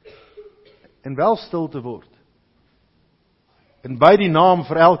 en wel stil te word. En by die naam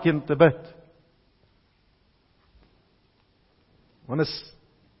vir elkeen te bid. Want is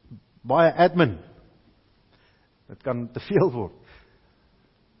baie admin. Dit kan te veel word.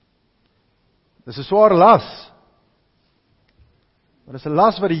 Dis 'n swaar las. Maar dis 'n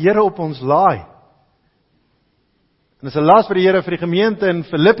las wat die Here op ons laai. En dis 'n las wat die Here vir die gemeente in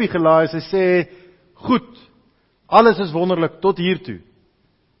Filippi gelaai het. Hy sê, goed, alles is wonderlik tot hier toe.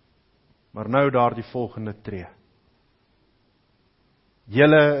 Maar nou daar die volgende tree.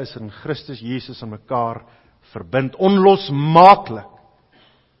 Julle is in Christus Jesus aan mekaar verbind, onlosmaaklik.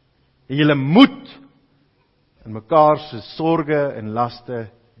 En julle moet en mekaar se sorge en laste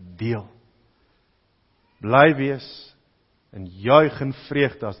deel. Bly wees en juig in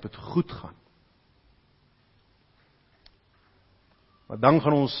vreugde as dit goed gaan. Maar dan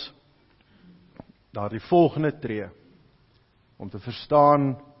gaan ons daardie volgende tree om te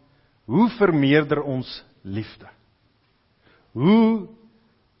verstaan hoe vermeerder ons liefde. Hoe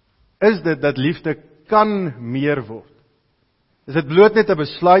is dit dat liefde kan meer word? Is dit bloot net 'n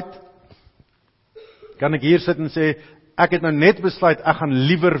besluit? Kan ek hier sit en sê, ek het nou net besluit, ek gaan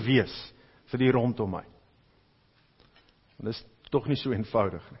liewer wees vir die rondom my? En dit is tog nie so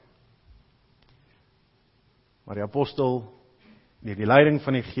eenvoudig nie. Maar die apostel, deur die leiding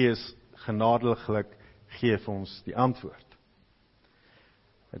van die Gees, genadiglik gee vir ons die antwoord.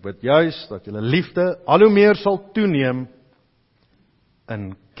 Ek bid juis dat julle liefde al hoe meer sal toeneem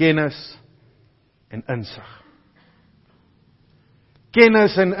in kennis en insig.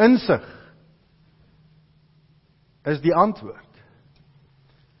 Kennis en insig is die antwoord.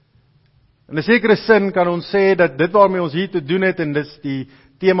 In 'n sekere sin kan ons sê dat dit waarmee ons hier te doen het, en dis die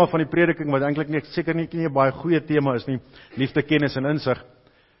tema van die prediking, wat eintlik seker nie 'n baie goeie tema is nie, liefde, kennis en insig.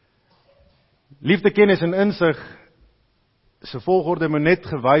 Liefde, kennis en insig se volgorde moet net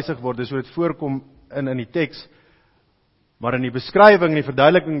gewysig word, dis hoe dit voorkom in die teks, maar in die beskrywing en die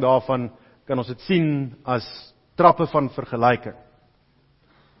verduideliking daarvan kan ons dit sien as trappe van vergelyking.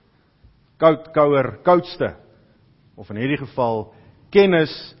 Koud, kouer, koudste, of in hierdie geval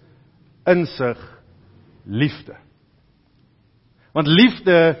kennis, insig, liefde. Want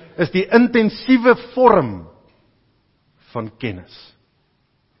liefde is die intensiewe vorm van kennis.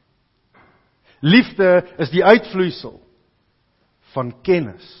 Liefde is die uitvloeisel van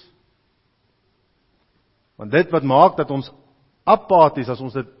kennis. Want dit wat maak dat ons apaties, as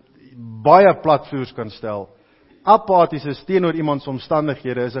ons dit baie platvloers kan stel, apaties is teenoor iemand se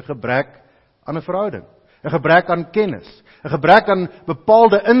omstandighede, is 'n gebrek aan 'n verhouding, 'n gebrek aan kennis, 'n gebrek aan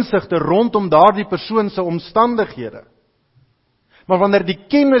bepaalde insigte rondom daardie persoon se omstandighede. Maar wanneer die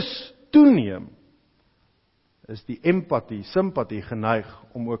kennis toeneem, is die empatie, simpatie geneig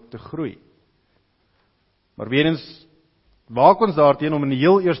om ook te groei. Maar weer eens waak ons daarteen om in die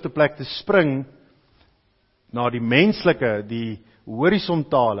heel eerste plek te spring na die menslike, die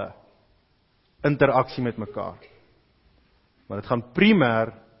horisontale interaksie met mekaar. Maar dit gaan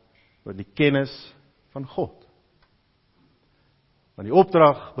primêr oor die kennis van God. Want die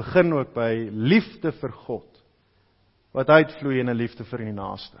opdrag begin ook by liefde vir God, wat uitvloei in 'n liefde vir die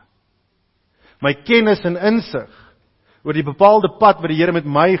naaste. My kennis en insig oor die bepaalde pad wat die Here met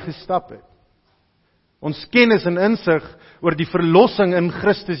my gestap het. Ons kennis en insig oor die verlossing in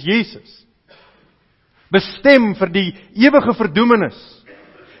Christus Jesus. Bestem vir die ewige verdoemenis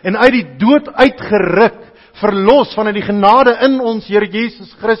en uit die dood uitgeruk, verlos vanuit die genade in ons Here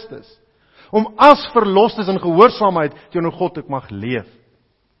Jesus Christus, om as verlostes in gehoorsaamheid teenoor God ek mag leef.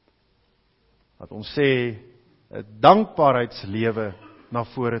 Dat ons sê, 'n dankbaarheidslewe na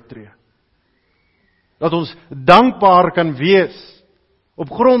vore tree. Dat ons dankbaar kan wees op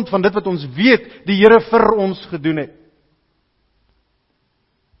grond van dit wat ons weet die Here vir ons gedoen het.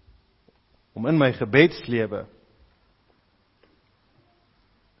 Om in my gebedslewe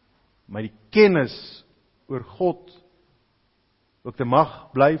my kennis oor God ook te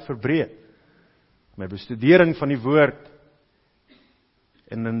mag bly verbreek. My bestudering van die woord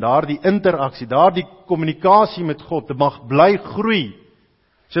en in daardie interaksie, daardie kommunikasie met God te mag bly groei.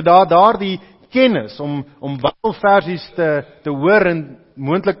 So daardie kennis om Bybelversies te hoor en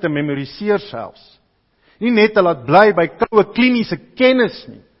moontlik te memoriseer selfs. Nie net te laat bly by koue kliniese kennis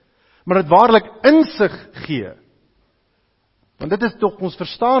nie, maar dit waarlik insig gee. Want dit is tog ons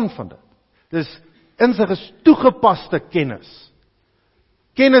verstaan van dit. Dis insig is toegepaste kennis.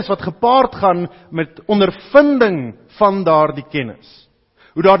 Kennis wat gepaard gaan met ondervinding van daardie kennis.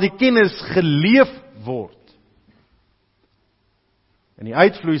 Hoe daardie kennis geleef word. En die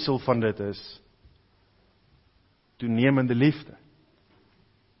uitvloeisel van dit is toenemende liefde.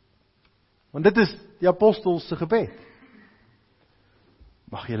 Want dit is die apostels se gebed.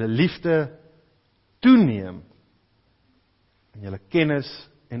 Mag julle liefde toeneem in julle kennis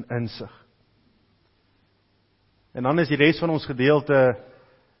en insig. En dan is die res van ons gedeelte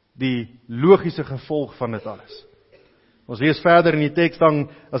die logiese gevolg van dit alles. Ons lees verder in die teks dan,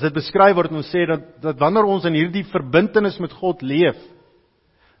 as dit beskryf word, ons sê dat wanneer ons in hierdie verbintenis met God leef,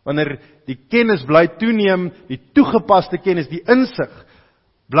 wanneer die kennis bly toeneem, die toegepaste kennis, die insig,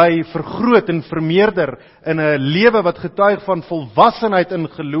 bly vergroot en vermeerder in 'n lewe wat getuig van volwassenheid in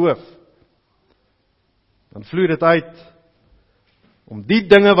geloof, dan vloei dit uit om die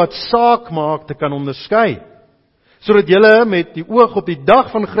dinge wat saak maak te kan onderskei. sodat julle met die oog op die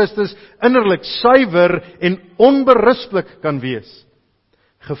dag van Christus innerlik suiwer en onberispelik kan wees,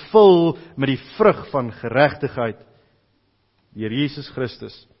 gevul met die vrug van geregtigheid deur Jesus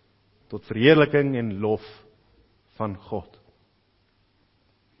Christus, tot verheerliking en lof van God.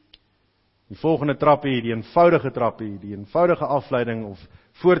 Die volgende trappie, die eenvoudige trappie, die eenvoudige afleiding of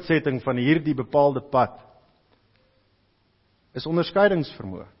voortsetting van hierdie bepaalde pad, is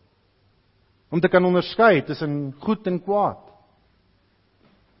onderskeidingsvermoë. Om te kan onderskei tussen goed en kwaad.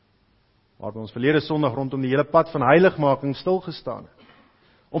 Waar by ons verlede Sondag rondom die hele pad van heiligmaking stilgestaan het.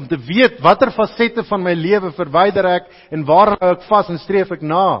 Om te weet watter fasette van my lewe verwyder ek en waar hou ek vas en streef ek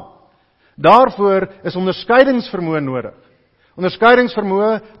na. Daarvoor is onderskeidingsvermoë nodig.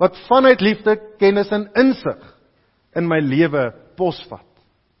 Onderskeidingsvermoë wat vanuit liefde, kennis en insig in my lewe posvat.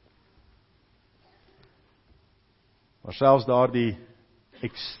 Maar selfs daardie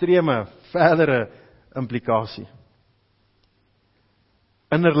ekstreme verdere implikasie.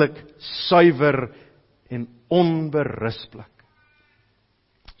 Innerlik suiwer en onberispelik.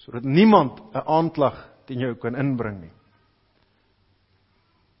 Sodat niemand 'n aanklag teen jou kan inbring nie.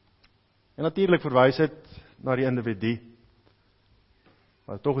 En natuurlik verwys dit na die individu.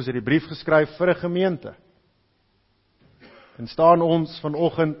 Maar tog is hierdie brief geskryf vir 'n gemeente. En staan ons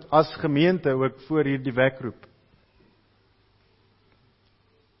vanoggend as gemeente ook voor hierdie wekroep.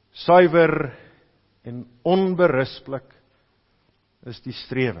 Suiwer en onberispelik is die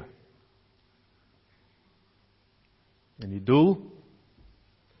strewe. En die doel,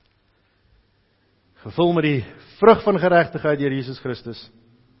 gevul met die vrug van geregtigheid deur Jesus Christus,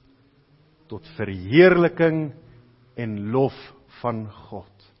 tot verheerliking en lof van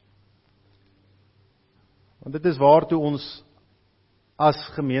God. Want dit is waartoe ons as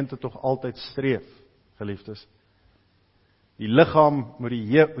gemeente tog altyd streef, geliefdes. Die liggaam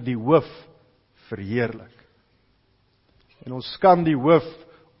moet die hoof verheerlik. En ons kan die hoof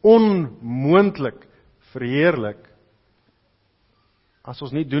onmoontlik verheerlik as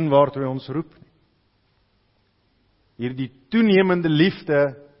ons nie doen waartoe hy ons roep nie. Hierdie toenemende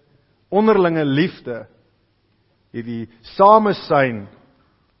liefde, onderlinge liefde, hierdie samesyn,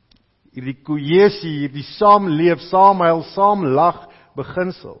 hierdie kohesie, hierdie saamleef, saamhuil, saamlag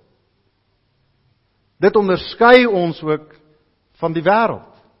beginsel. Dit onderskei ons ook van die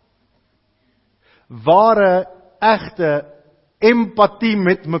wêreld. Ware, egte empatie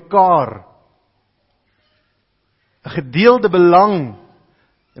met mekaar. 'n Gedeelde belang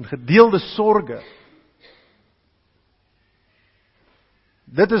en gedeelde sorge.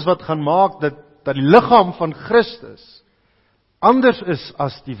 Dit is wat gaan maak dat die liggaam van Christus anders is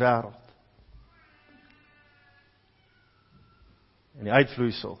as die wêreld. En die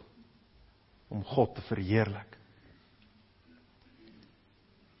uitvloeisel om God te verheerlik.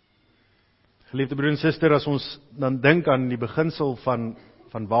 Geliefde broer en suster, as ons dan dink aan die beginsel van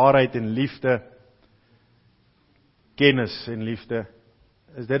waarheid en liefde, kennis en liefde,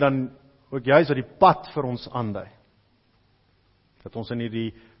 is dit dan ook juist wat die pad vir ons aandui. Dat ons in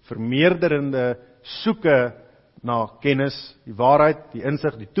hierdie vermeerderende soeke na kennis, die waarheid, die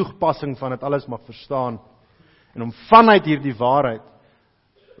insig, die toepassing van dit alles mag verstaan, en om vanuit hierdie waarheid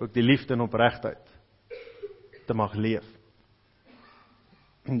ook die liefde en opregtheid te mag leef.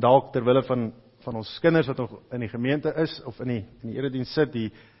 En dalk terwille van ons kinders wat nog in die gemeente is, of in die erediens sit,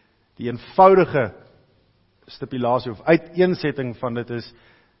 die eenvoudige stipulasie of uiteensetting van dit is,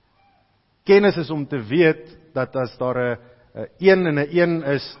 kennis is om te weet, dat as daar 'n 1 en 'n 1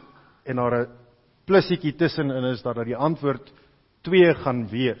 is, en daar 'n plussiekie tussenin is, dat die antwoord 2 gaan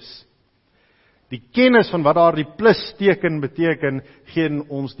wees. Die kennis van wat daar die plusteken beteken, gee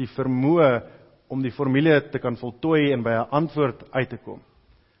ons die vermoë om die formule te kan voltooi en by 'n antwoord uit te kom.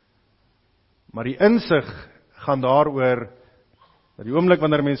 Maar die insig gaan daaroor, dat die oomblik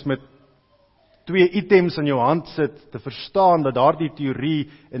wanneer mens met 2 items in jou hand sit, te verstaan dat daardie teorie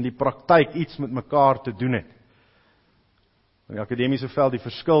en die praktyk iets met mekaar te doen het. In die akademiese veld die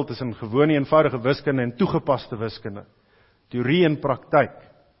verskil tussen gewone eenvoudige wiskunde en toegepaste wiskunde. Teorie en praktyk.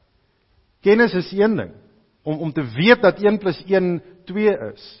 Kennis is een ding, om te weet dat 1 + 1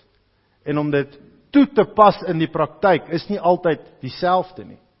 2 is, en om dit toe te pas in die praktyk, is nie altyd dieselfde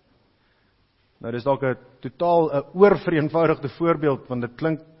nie. Nou, dis dalk 'n totaal oorvereenvoudigde voorbeeld, want dit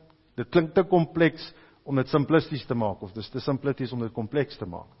klink te kompleks om dit simplisties te maak, of dis te simplisties om dit kompleks te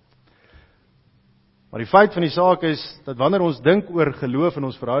maak. Maar die feit van die saak is, dat wanneer ons dink oor geloof en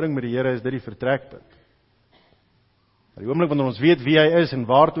ons verhouding met die Here, is dit die vertrekpunt. Die oomblik wanneer ons weet wie hy is en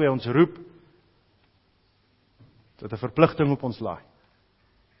waartoe hy ons roep, dat 'n verpligting op ons laai.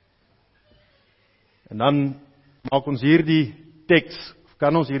 En dan maak ons hierdie teks, of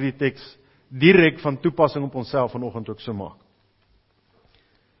kan ons hierdie teks direk van toepassing op onsself vanoggend ook so maak.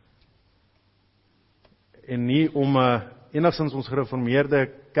 En nie om enigstens ons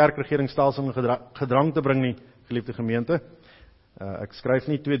gereformeerde kerkregeringsstelsel in gedrang te bring nie, geliefde gemeente. Ek skryf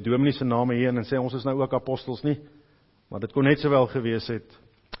nie 2 dominees se name hier in en sê ons is nou ook apostels nie, maar dit kon net sowel gewees het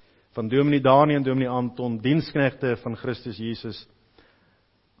van dominee Dani en dominee Anton, diensknegte van Christus Jesus,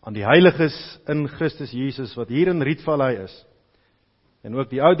 aan die heiliges in Christus Jesus, wat hier in Rietvallei is, en ook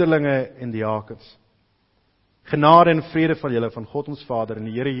die ouderlinge en diakens. Genade en vrede van julle, van God ons Vader en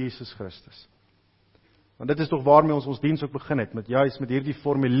die Here Jesus Christus. Want dit is toch waarmee ons diens ook begin het, met hierdie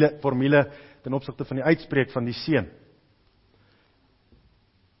formule ten opsigte van die uitspreek van die Seun.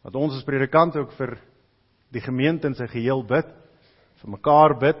 Dat ons as predikant ook vir die gemeente in sy geheel bid, vir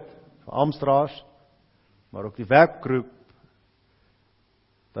mekaar bid, vir Amstraers, maar ook die werkgroep,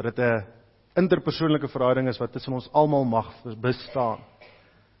 dat dit 'n interpersoonlike verhouding is wat tussen ons almal mag bestaan.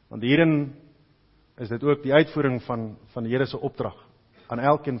 Want hierin is dit ook die uitvoering van die Here se opdrag aan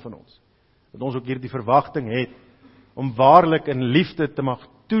elkeen van ons. Dat ons ook hier die verwagting het om waarlik in liefde te mag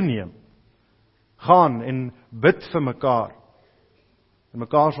toeneem, gaan en bid vir mekaar, in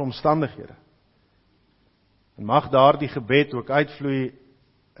mekaar se omstandighede. En mag daardie gebed ook uitvloei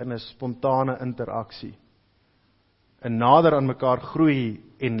in 'n spontane interaksie, en nader aan mekaar groei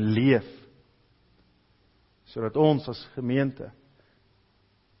en leef, sodat ons as gemeente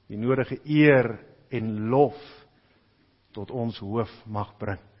die nodige eer en lof tot ons hoof mag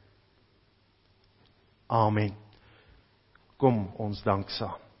bring. Amen. Kom ons dank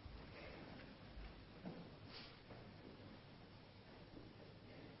saam.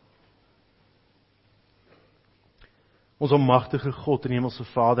 Ons almagtige God en Hemelse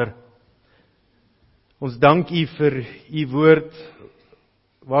Vader, ons dank U vir U woord,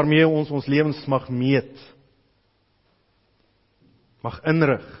 waarmee ons lewens mag meet, mag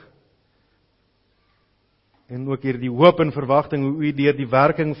inrig, en ook hier die hoop en verwagting, hoe U deur die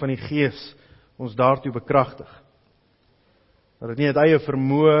werking van die Gees ons daartoe bekragtig. Dat dit nie 'n eie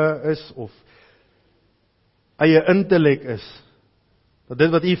vermoë is, of eie intellek is, dat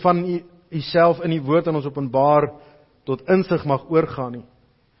dit wat U van U self in U woord aan ons openbaar, tot insig mag oorgaan nie,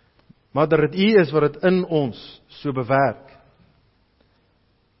 maar dat dit U is wat dit in ons so bewerk.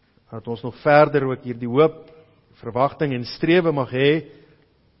 Dat ons nog verder ook hier die hoop, verwagting en strewe mag hê,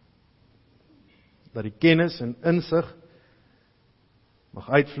 dat die kennis en insig mag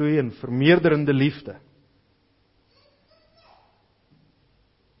uitvloei in vermeerderende liefde.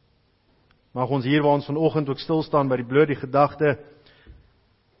 Mag ons hier waar ons vanoggend ook stil staan by die blote gedagte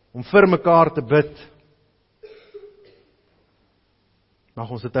om vir mekaar te bid, mag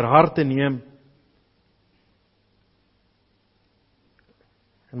ons dit ter harte neem,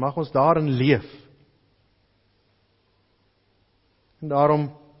 en mag ons daarin leef. En daarom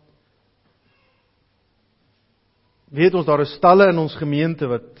weet ons, daar is stalle in ons gemeente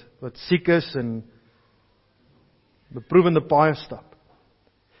wat siek is en beproewende paaie stap.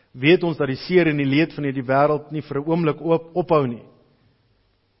 Weet ons dat die seer en die leed van hierdie wêreld nie vir 'n oomblik ophou nie.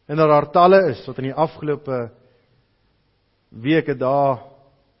 En dat daar talle is wat in die afgelope weke, dae,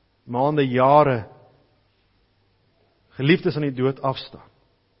 maande, jare geliefdes aan die dood afstaan.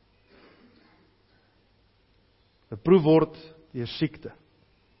 Beproef word deur siekte.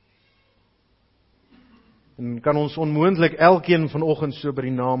 En kan ons onmoontlik elkeen vanoggend so by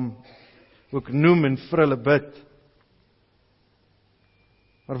die naam ook noem en vir hulle bid.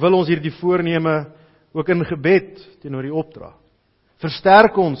 Maar wil ons hierdie voorneme ook in gebed teenoor die opdrag.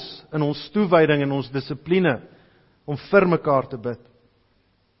 Versterk ons in ons toewyding en ons dissipline om vir mekaar te bid.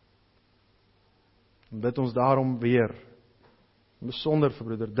 En bid ons daarom weer, besonder vir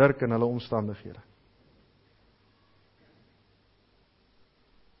broeder Dirk en hulle omstandighede.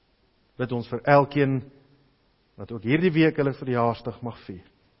 Bid ons vir elkeen wat ook hierdie week hulle verjaarsdag mag vier.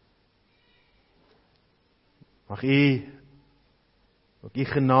 Mag U ook U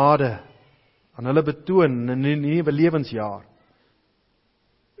genade aan hulle betoon in 'n nuwe lewensjaar.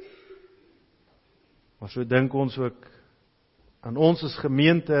 Maar so dink ons ook aan ons as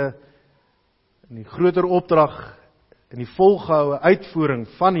gemeente in die groter opdrag en die volgehoue uitvoering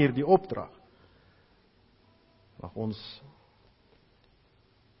van hierdie opdrag. Mag ons,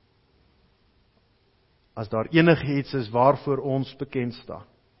 as daar enigiets is waarvoor ons bekend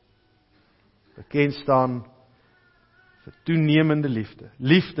staan vir toenemende liefde,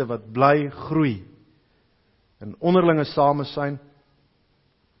 liefde wat bly groei in onderlinge samesyn,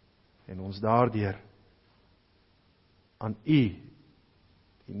 en ons daardeur aan U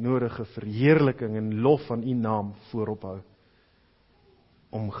die nodige verheerliking en lof van U naam voorophou,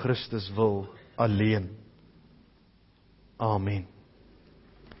 om Christus wil alleen. Amen.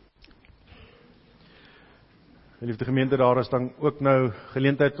 Geliefde gemeente, daar is dan ook nou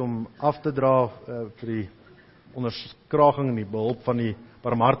geleentheid om af te dra vir die onderskraging en die behulp van die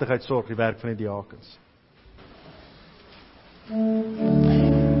barmhartigheidsorg, die werk van die diakens.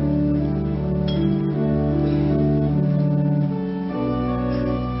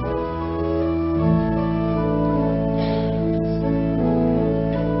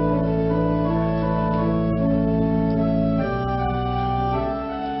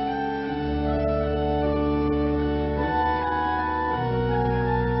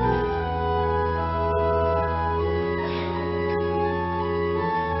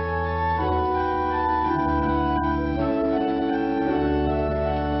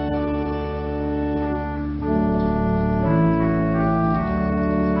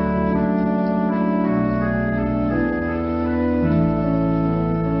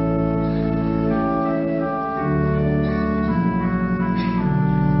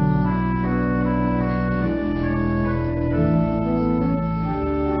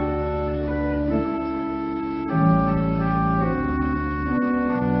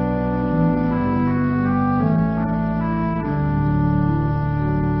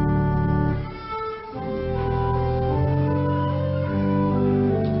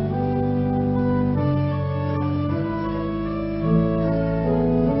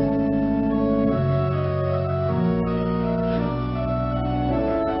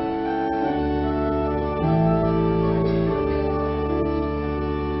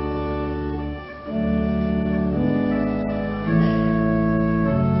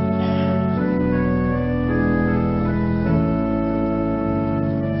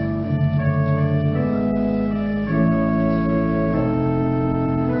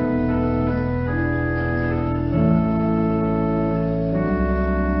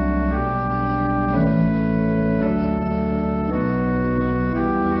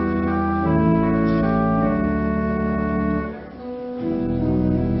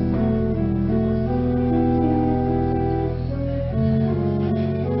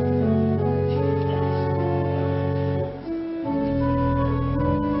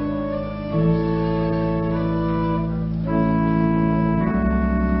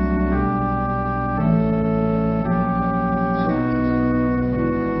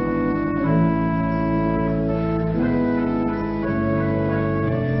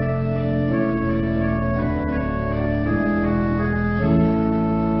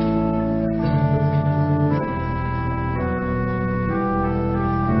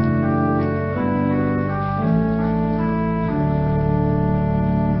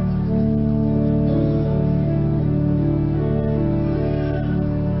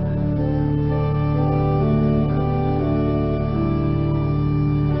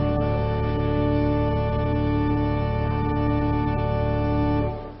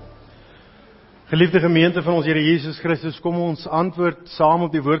 Geliefde gemeente van ons Here Jesus Christus, kom ons antwoord saam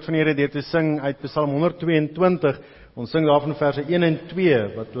op die woord van die Here deur te sing uit Psalm 122. Ons sing daarvan verse 1 en 2,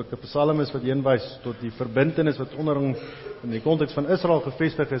 wat ook 'n psalm is wat heenwys tot die verbintenis wat onderling in die konteks van Israel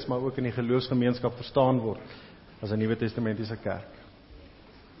gevestig is, maar ook in die geloofsgemeenskap verstaan word as 'n Nuwe Testamentiese kerk.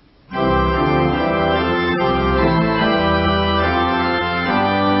 Oh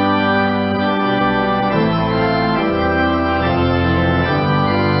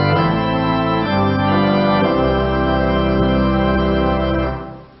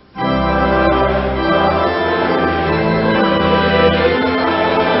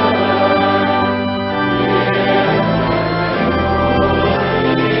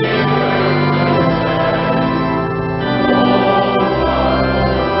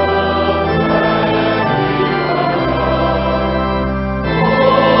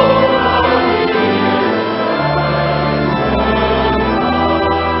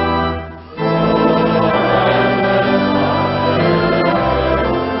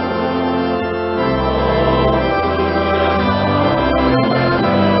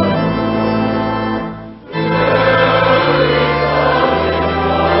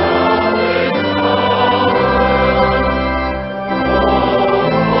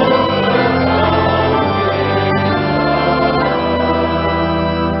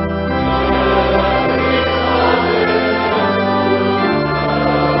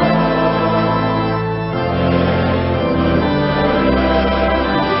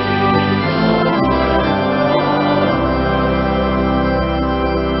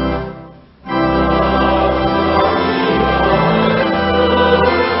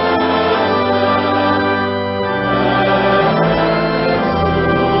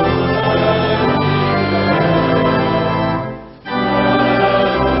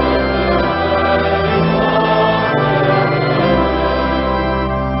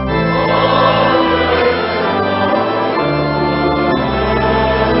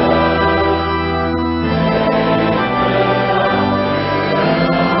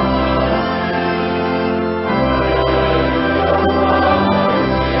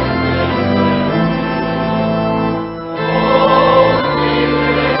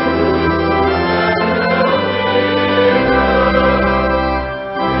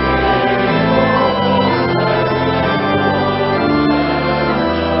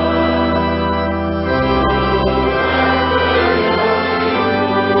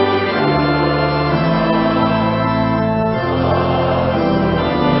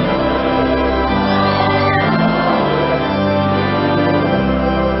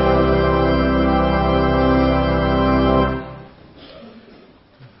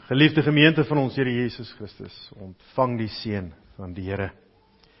Geliefde gemeente van ons Here Jesus Christus, ontvang die seën van die Here.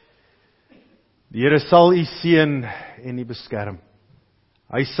 Die Here sal u seën en u beskerm.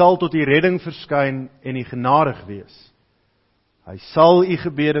 Hy sal tot u redding verskyn en u genadig wees. Hy sal u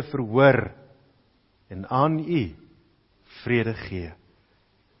gebede verhoor en aan u vrede gee.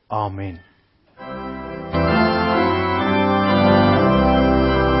 Amen.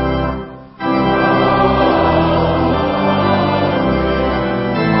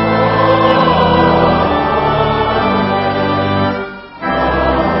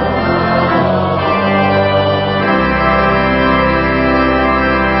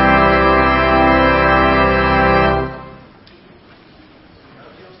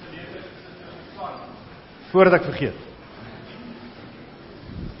 Voordat ek vergeet.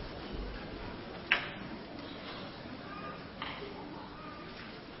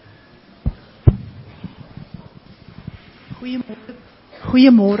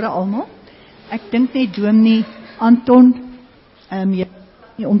 Goeiemôre almal. Ek dink net Dominee Anton, jy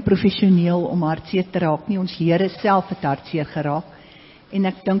is nie onprofessioneel om hartseer te raak nie. Ons Here self het hartseer geraak en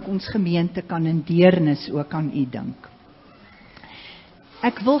ek dink ons gemeente kan in deernis ook aan u dink.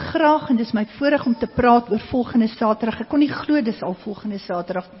 Ek wil graag, en dis my voorreg om te praat oor volgende Saterdag. Ek kon nie glo dis al volgende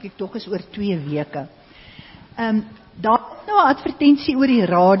Saterdag, ek tog is oor 2 weke. Daar is nou 'n advertensie oor die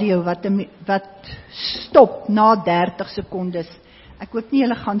radio wat stop na 30 sekondes. Ek hoop nie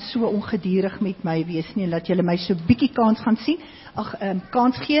julle gaan so ongeduldig met my wees nie, laat julle my so bietjie kans gaan sien,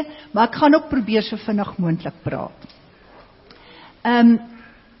 kans gee, maar ek gaan ook probeer so vinnig moontlik praat.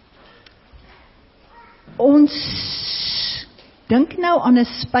 Ons dink nou aan 'n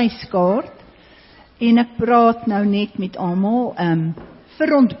spyskaart en ek praat nou net met almal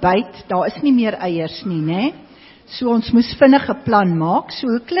vir ontbyt. Daar is nie meer eiers nie, né? So ons moes vinnig 'n plan maak. So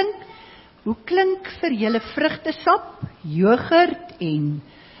hoe klink vir julle vrugtesap, yoghurt en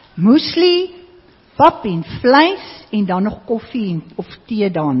muesli, pap en vleis en dan nog koffie of tee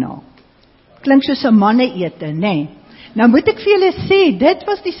daarna. Klink soos 'n manne-ete, né? Nou moet ek vir julle sê, dit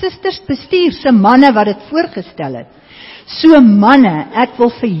was die susters bestuur se manne wat dit voorgestel het. So manne, ek wil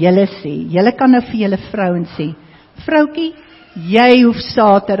vir julle sê, julle kan nou vir julle vrouens sê, vroutjie, jy hoef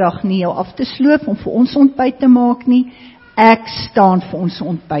Saterdag nie jou af te sloop om vir ons ontbyt te maak nie, ek staan vir ons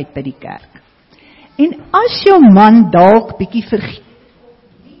ontbyt by die kerk. En as jou man dalk bietjie vergeet,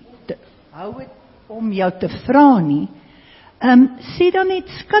 hou het om jou te vra nie, sê dan net,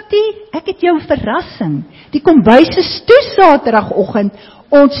 skattie, ek het jou verrassing, die kombuis is toe Saterdagoggend,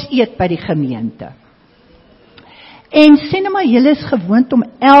 ons eet by die gemeente. En sê nou maar, julle is gewoond om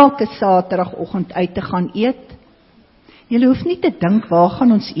elke Saterdagoggend uit te gaan eet. Julle hoef nie te dink, waar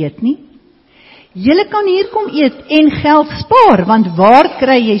gaan ons eet nie? Julle kan hier kom eet en geld spaar, want waar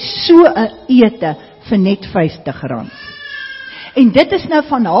kry jy so 'n ete vir net R50? En dit is nou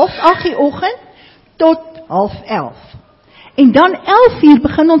van 7:30 die oggend tot 10:30. En dan 11:00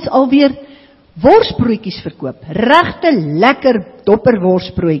 begin ons alweer worsbroodjies verkoop. Regte lekker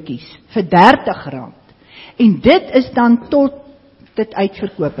dopperworsbroodjies vir R30. En dit is dan tot dit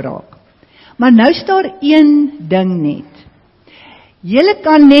uitverkoop raak. Maar nou is daar een ding net. Julle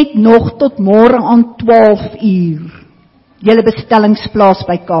kan net nog tot môre aan 12:00 julle bestellings plaas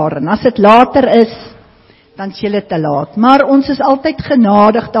by Karen. As dit later is, dan is julle te laat. Maar ons is altyd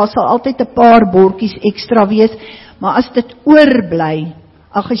genadig, daar sal altyd 'n paar bordjies ekstra wees, maar as dit oorbly,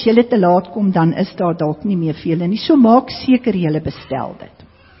 as julle te laat kom, dan is daar dalk nie meer vir julle nie. So maak seker julle bestel dit.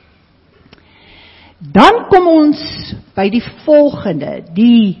 Dan kom ons by die volgende,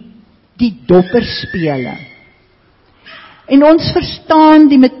 die dopperspele. En ons verstaan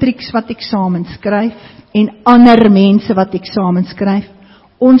die matrieks wat eksamen skryf, en ander mense wat eksamen skryf,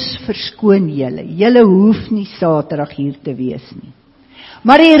 ons verskoon julle. Julle hoef nie Saterdag hier te wees nie.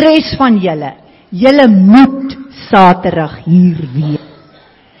 Maar die res van julle moet Saterdag hier wees.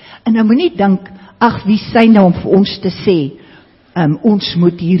 En nou moenie dink, ag wie sy nou om vir ons te sê, ons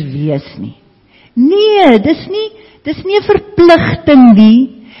moet hier wees nie. Nee, dis nie 'n verpligting nie.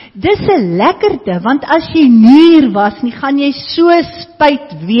 Dis 'n lekkerte, want as jy nie hier was nie, gaan jy so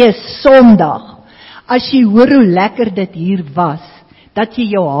spyt wees Sondag. As jy hoor hoe lekker dit hier was, dat jy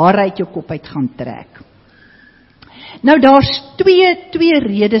jou hare uit jou kop uit gaan trek. Nou daar's twee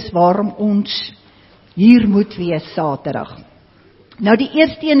redes waarom ons hier moet wees Saterdag. Nou die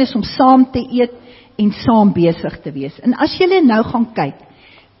eerste een is om saam te eet en saam besig te wees. En as julle nou gaan kyk,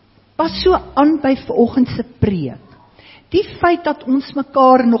 pas so aan by vanoggend se preek. Die feit dat ons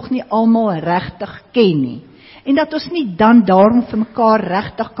mekaar nog nie almal regtig ken nie, en dat ons nie dan daarom vir mekaar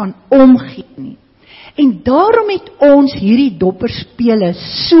regtig kan omgee nie. En daarom het ons hierdie dopperspele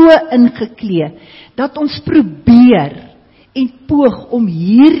so ingeklee, dat ons probeer en poog om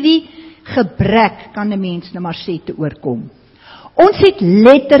hierdie gebrek, kan 'n mens nou maar sê, te oorkom. Ons het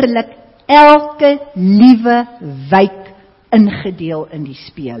letterlik elke liewe wijk ingedeel in die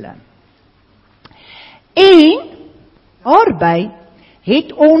spele. En daarby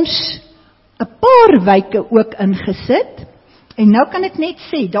het ons 'n paar wyke ook ingesit. En nou kan ek net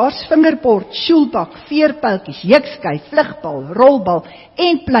sê, daar's vingerbord, sjoelbak, veerpyltjies, jukskei, vligbal, rolbal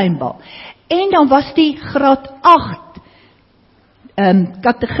en pluimbal. En dan was die graad 8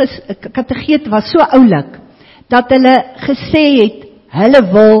 kategeet was so oulik, dat hulle gesê het,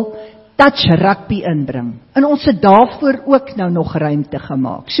 hulle wil touch rugby inbring. En ons het daarvoor ook nou nog ruimte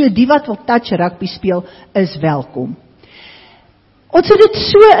gemaak. So die wat wil touch rugby speel, is welkom. Ons het dit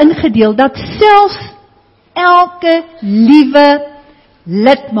so ingedeel, dat selfs elke liewe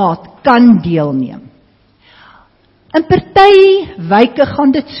lidmaat kan deelneem. In party wyke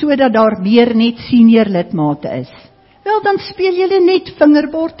gaan dit so dat daar meer net senior lidmate is. Wel, dan speel julle net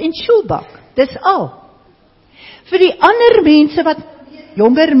vingerbord en sjoelbak. Dis al. Vir die ander mense wat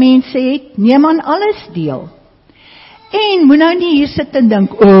jonger mense het, neem aan alles deel. En moet nou nie hier sit en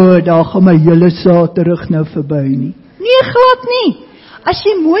dink, daar gaan my hele Saterdag nou verby nie. Nee, glad nie. As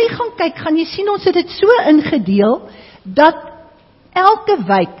jy mooi gaan kyk, gaan jy sien ons het dit so ingedeel, dat elke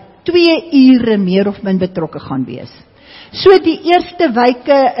wyk 2 ure meer of min betrokke gaan wees. So die eerste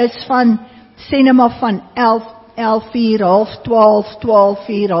wyke is van, sê nou maar van 11 uur, half 12, 12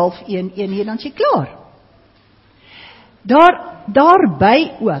 uur, half 1 uur, dan is jy klaar.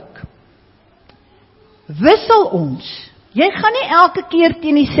 Daarby ook, wissel ons. Jy gaan nie elke keer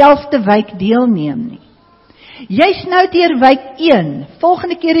teen dieselfde wyk deelneem nie. Jy's nou deur wyk 1,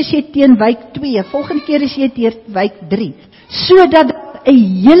 volgende keer is jy teen wyk 2, volgende keer is jy deur wyk 3, sodat 'n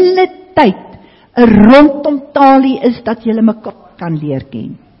hele tyd 'n rondom talie is dat jy mekaar kan leer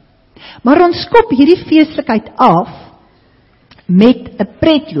ken. Maar ons skop hierdie feestelikheid af met 'n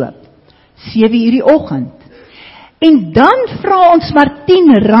pretloop, 7 uur die oggend. En dan vra ons maar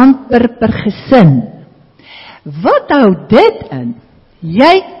R10 per gesin. Wat hou dit in?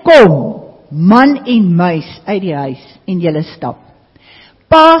 Jy kom, man en muis uit die huis en julle stap.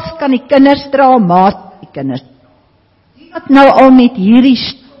 Paas kan die kinders dra, maat die kinders. Die wat nou al met hierdie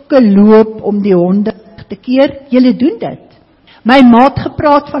stukke loop om die honde te keer, julle doen dit. My maat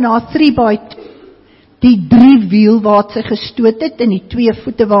gepraat van haar 3x2, die 3 wiel wat sy gestoot het en die 2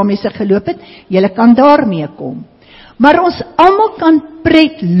 voete waarmee sy geloop het, julle kan daarmee kom. Maar ons almal kan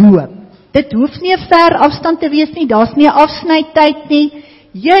pret loop. Dit hoef nie 'n ver afstand te wees nie, daar's nie 'n afsnytyd nie.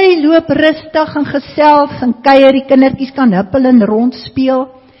 Jy loop rustig en gesels en kuier, die kindertjies kan huppel en rondspeel.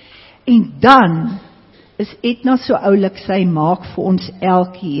 En dan is Edna so oulik, sy maak vir ons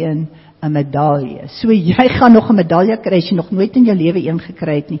elkeen 'n medalje. So jy gaan nog 'n medalje kry, as jy nog nooit in jou lewe een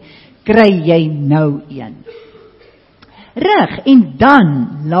gekry het nie, kry jy nou een. Reg, en dan,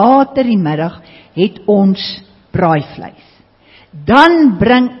 later die middag, het ons braaivleis. Dan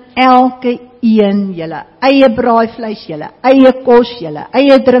bring elke een julle eie braaivleis, julle eie kos, julle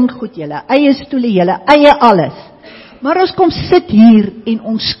eie drinkgoed, julle eie stoele, julle eie alles. Maar ons kom sit hier en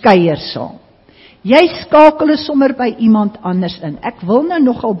ons kuier saam. Jy skakel sommer by iemand anders in. Ek wil nou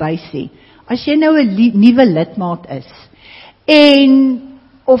nogal by sê, as jy nou 'n nuwe lidmaat is, en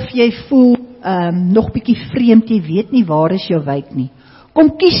of jy voel nog bietjie vreemd, jy weet nie waar is jou wyk nie, kom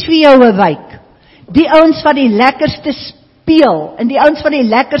kies vir jou 'n wyk. Die ouens wat die lekkerste speel, en die ouens wat die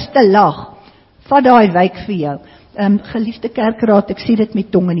lekkerste lag, vat daai wyk vir jou. Geliefde kerkraad, ek sê dit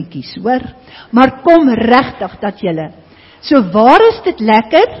met tong in die kies, hoor? Maar kom regtig dat julle, so waar is dit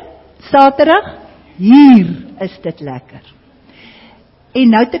lekker? Saterdag? Hier is dit lekker. En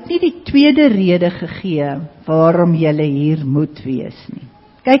nou het ek nie die tweede rede gegee, waarom julle hier moet wees nie.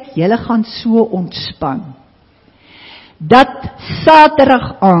 Kyk, julle gaan so ontspan, dat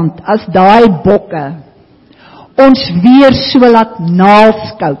Saterdag aand, as daai bokke, ons weer so laat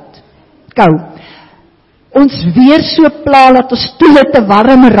kou, ons weer so pla, dat ons stoele te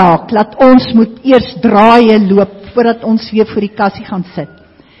warm raak, dat ons moet eers draai en loop, voordat ons weer voor die kassie gaan sit,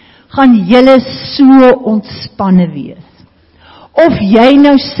 gaan julle so ontspanne wees. Of jy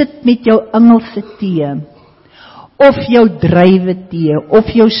nou sit met jou Engelse tee, of jou druiwe tee, of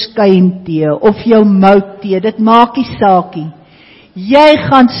jou skuimtee, of jou mouttee, dit maak nie saakie. Jy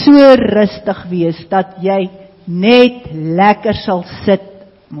gaan so rustig wees, dat jy net lekker sal sit,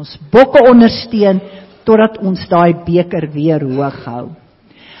 ons bokke ondersteun, totdat ons daai beker weer hoog hou.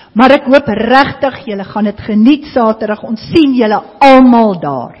 Maar ek hoop regtig, julle gaan dit geniet Saterdag, ons sien julle almal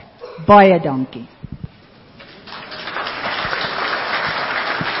daar. Baie dankie.